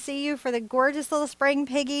 I'm going to see you for the gorgeous little spring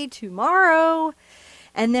piggy tomorrow.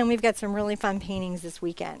 And then we've got some really fun paintings this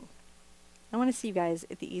weekend. I want to see you guys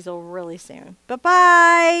at the easel really soon.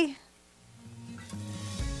 Bye-bye.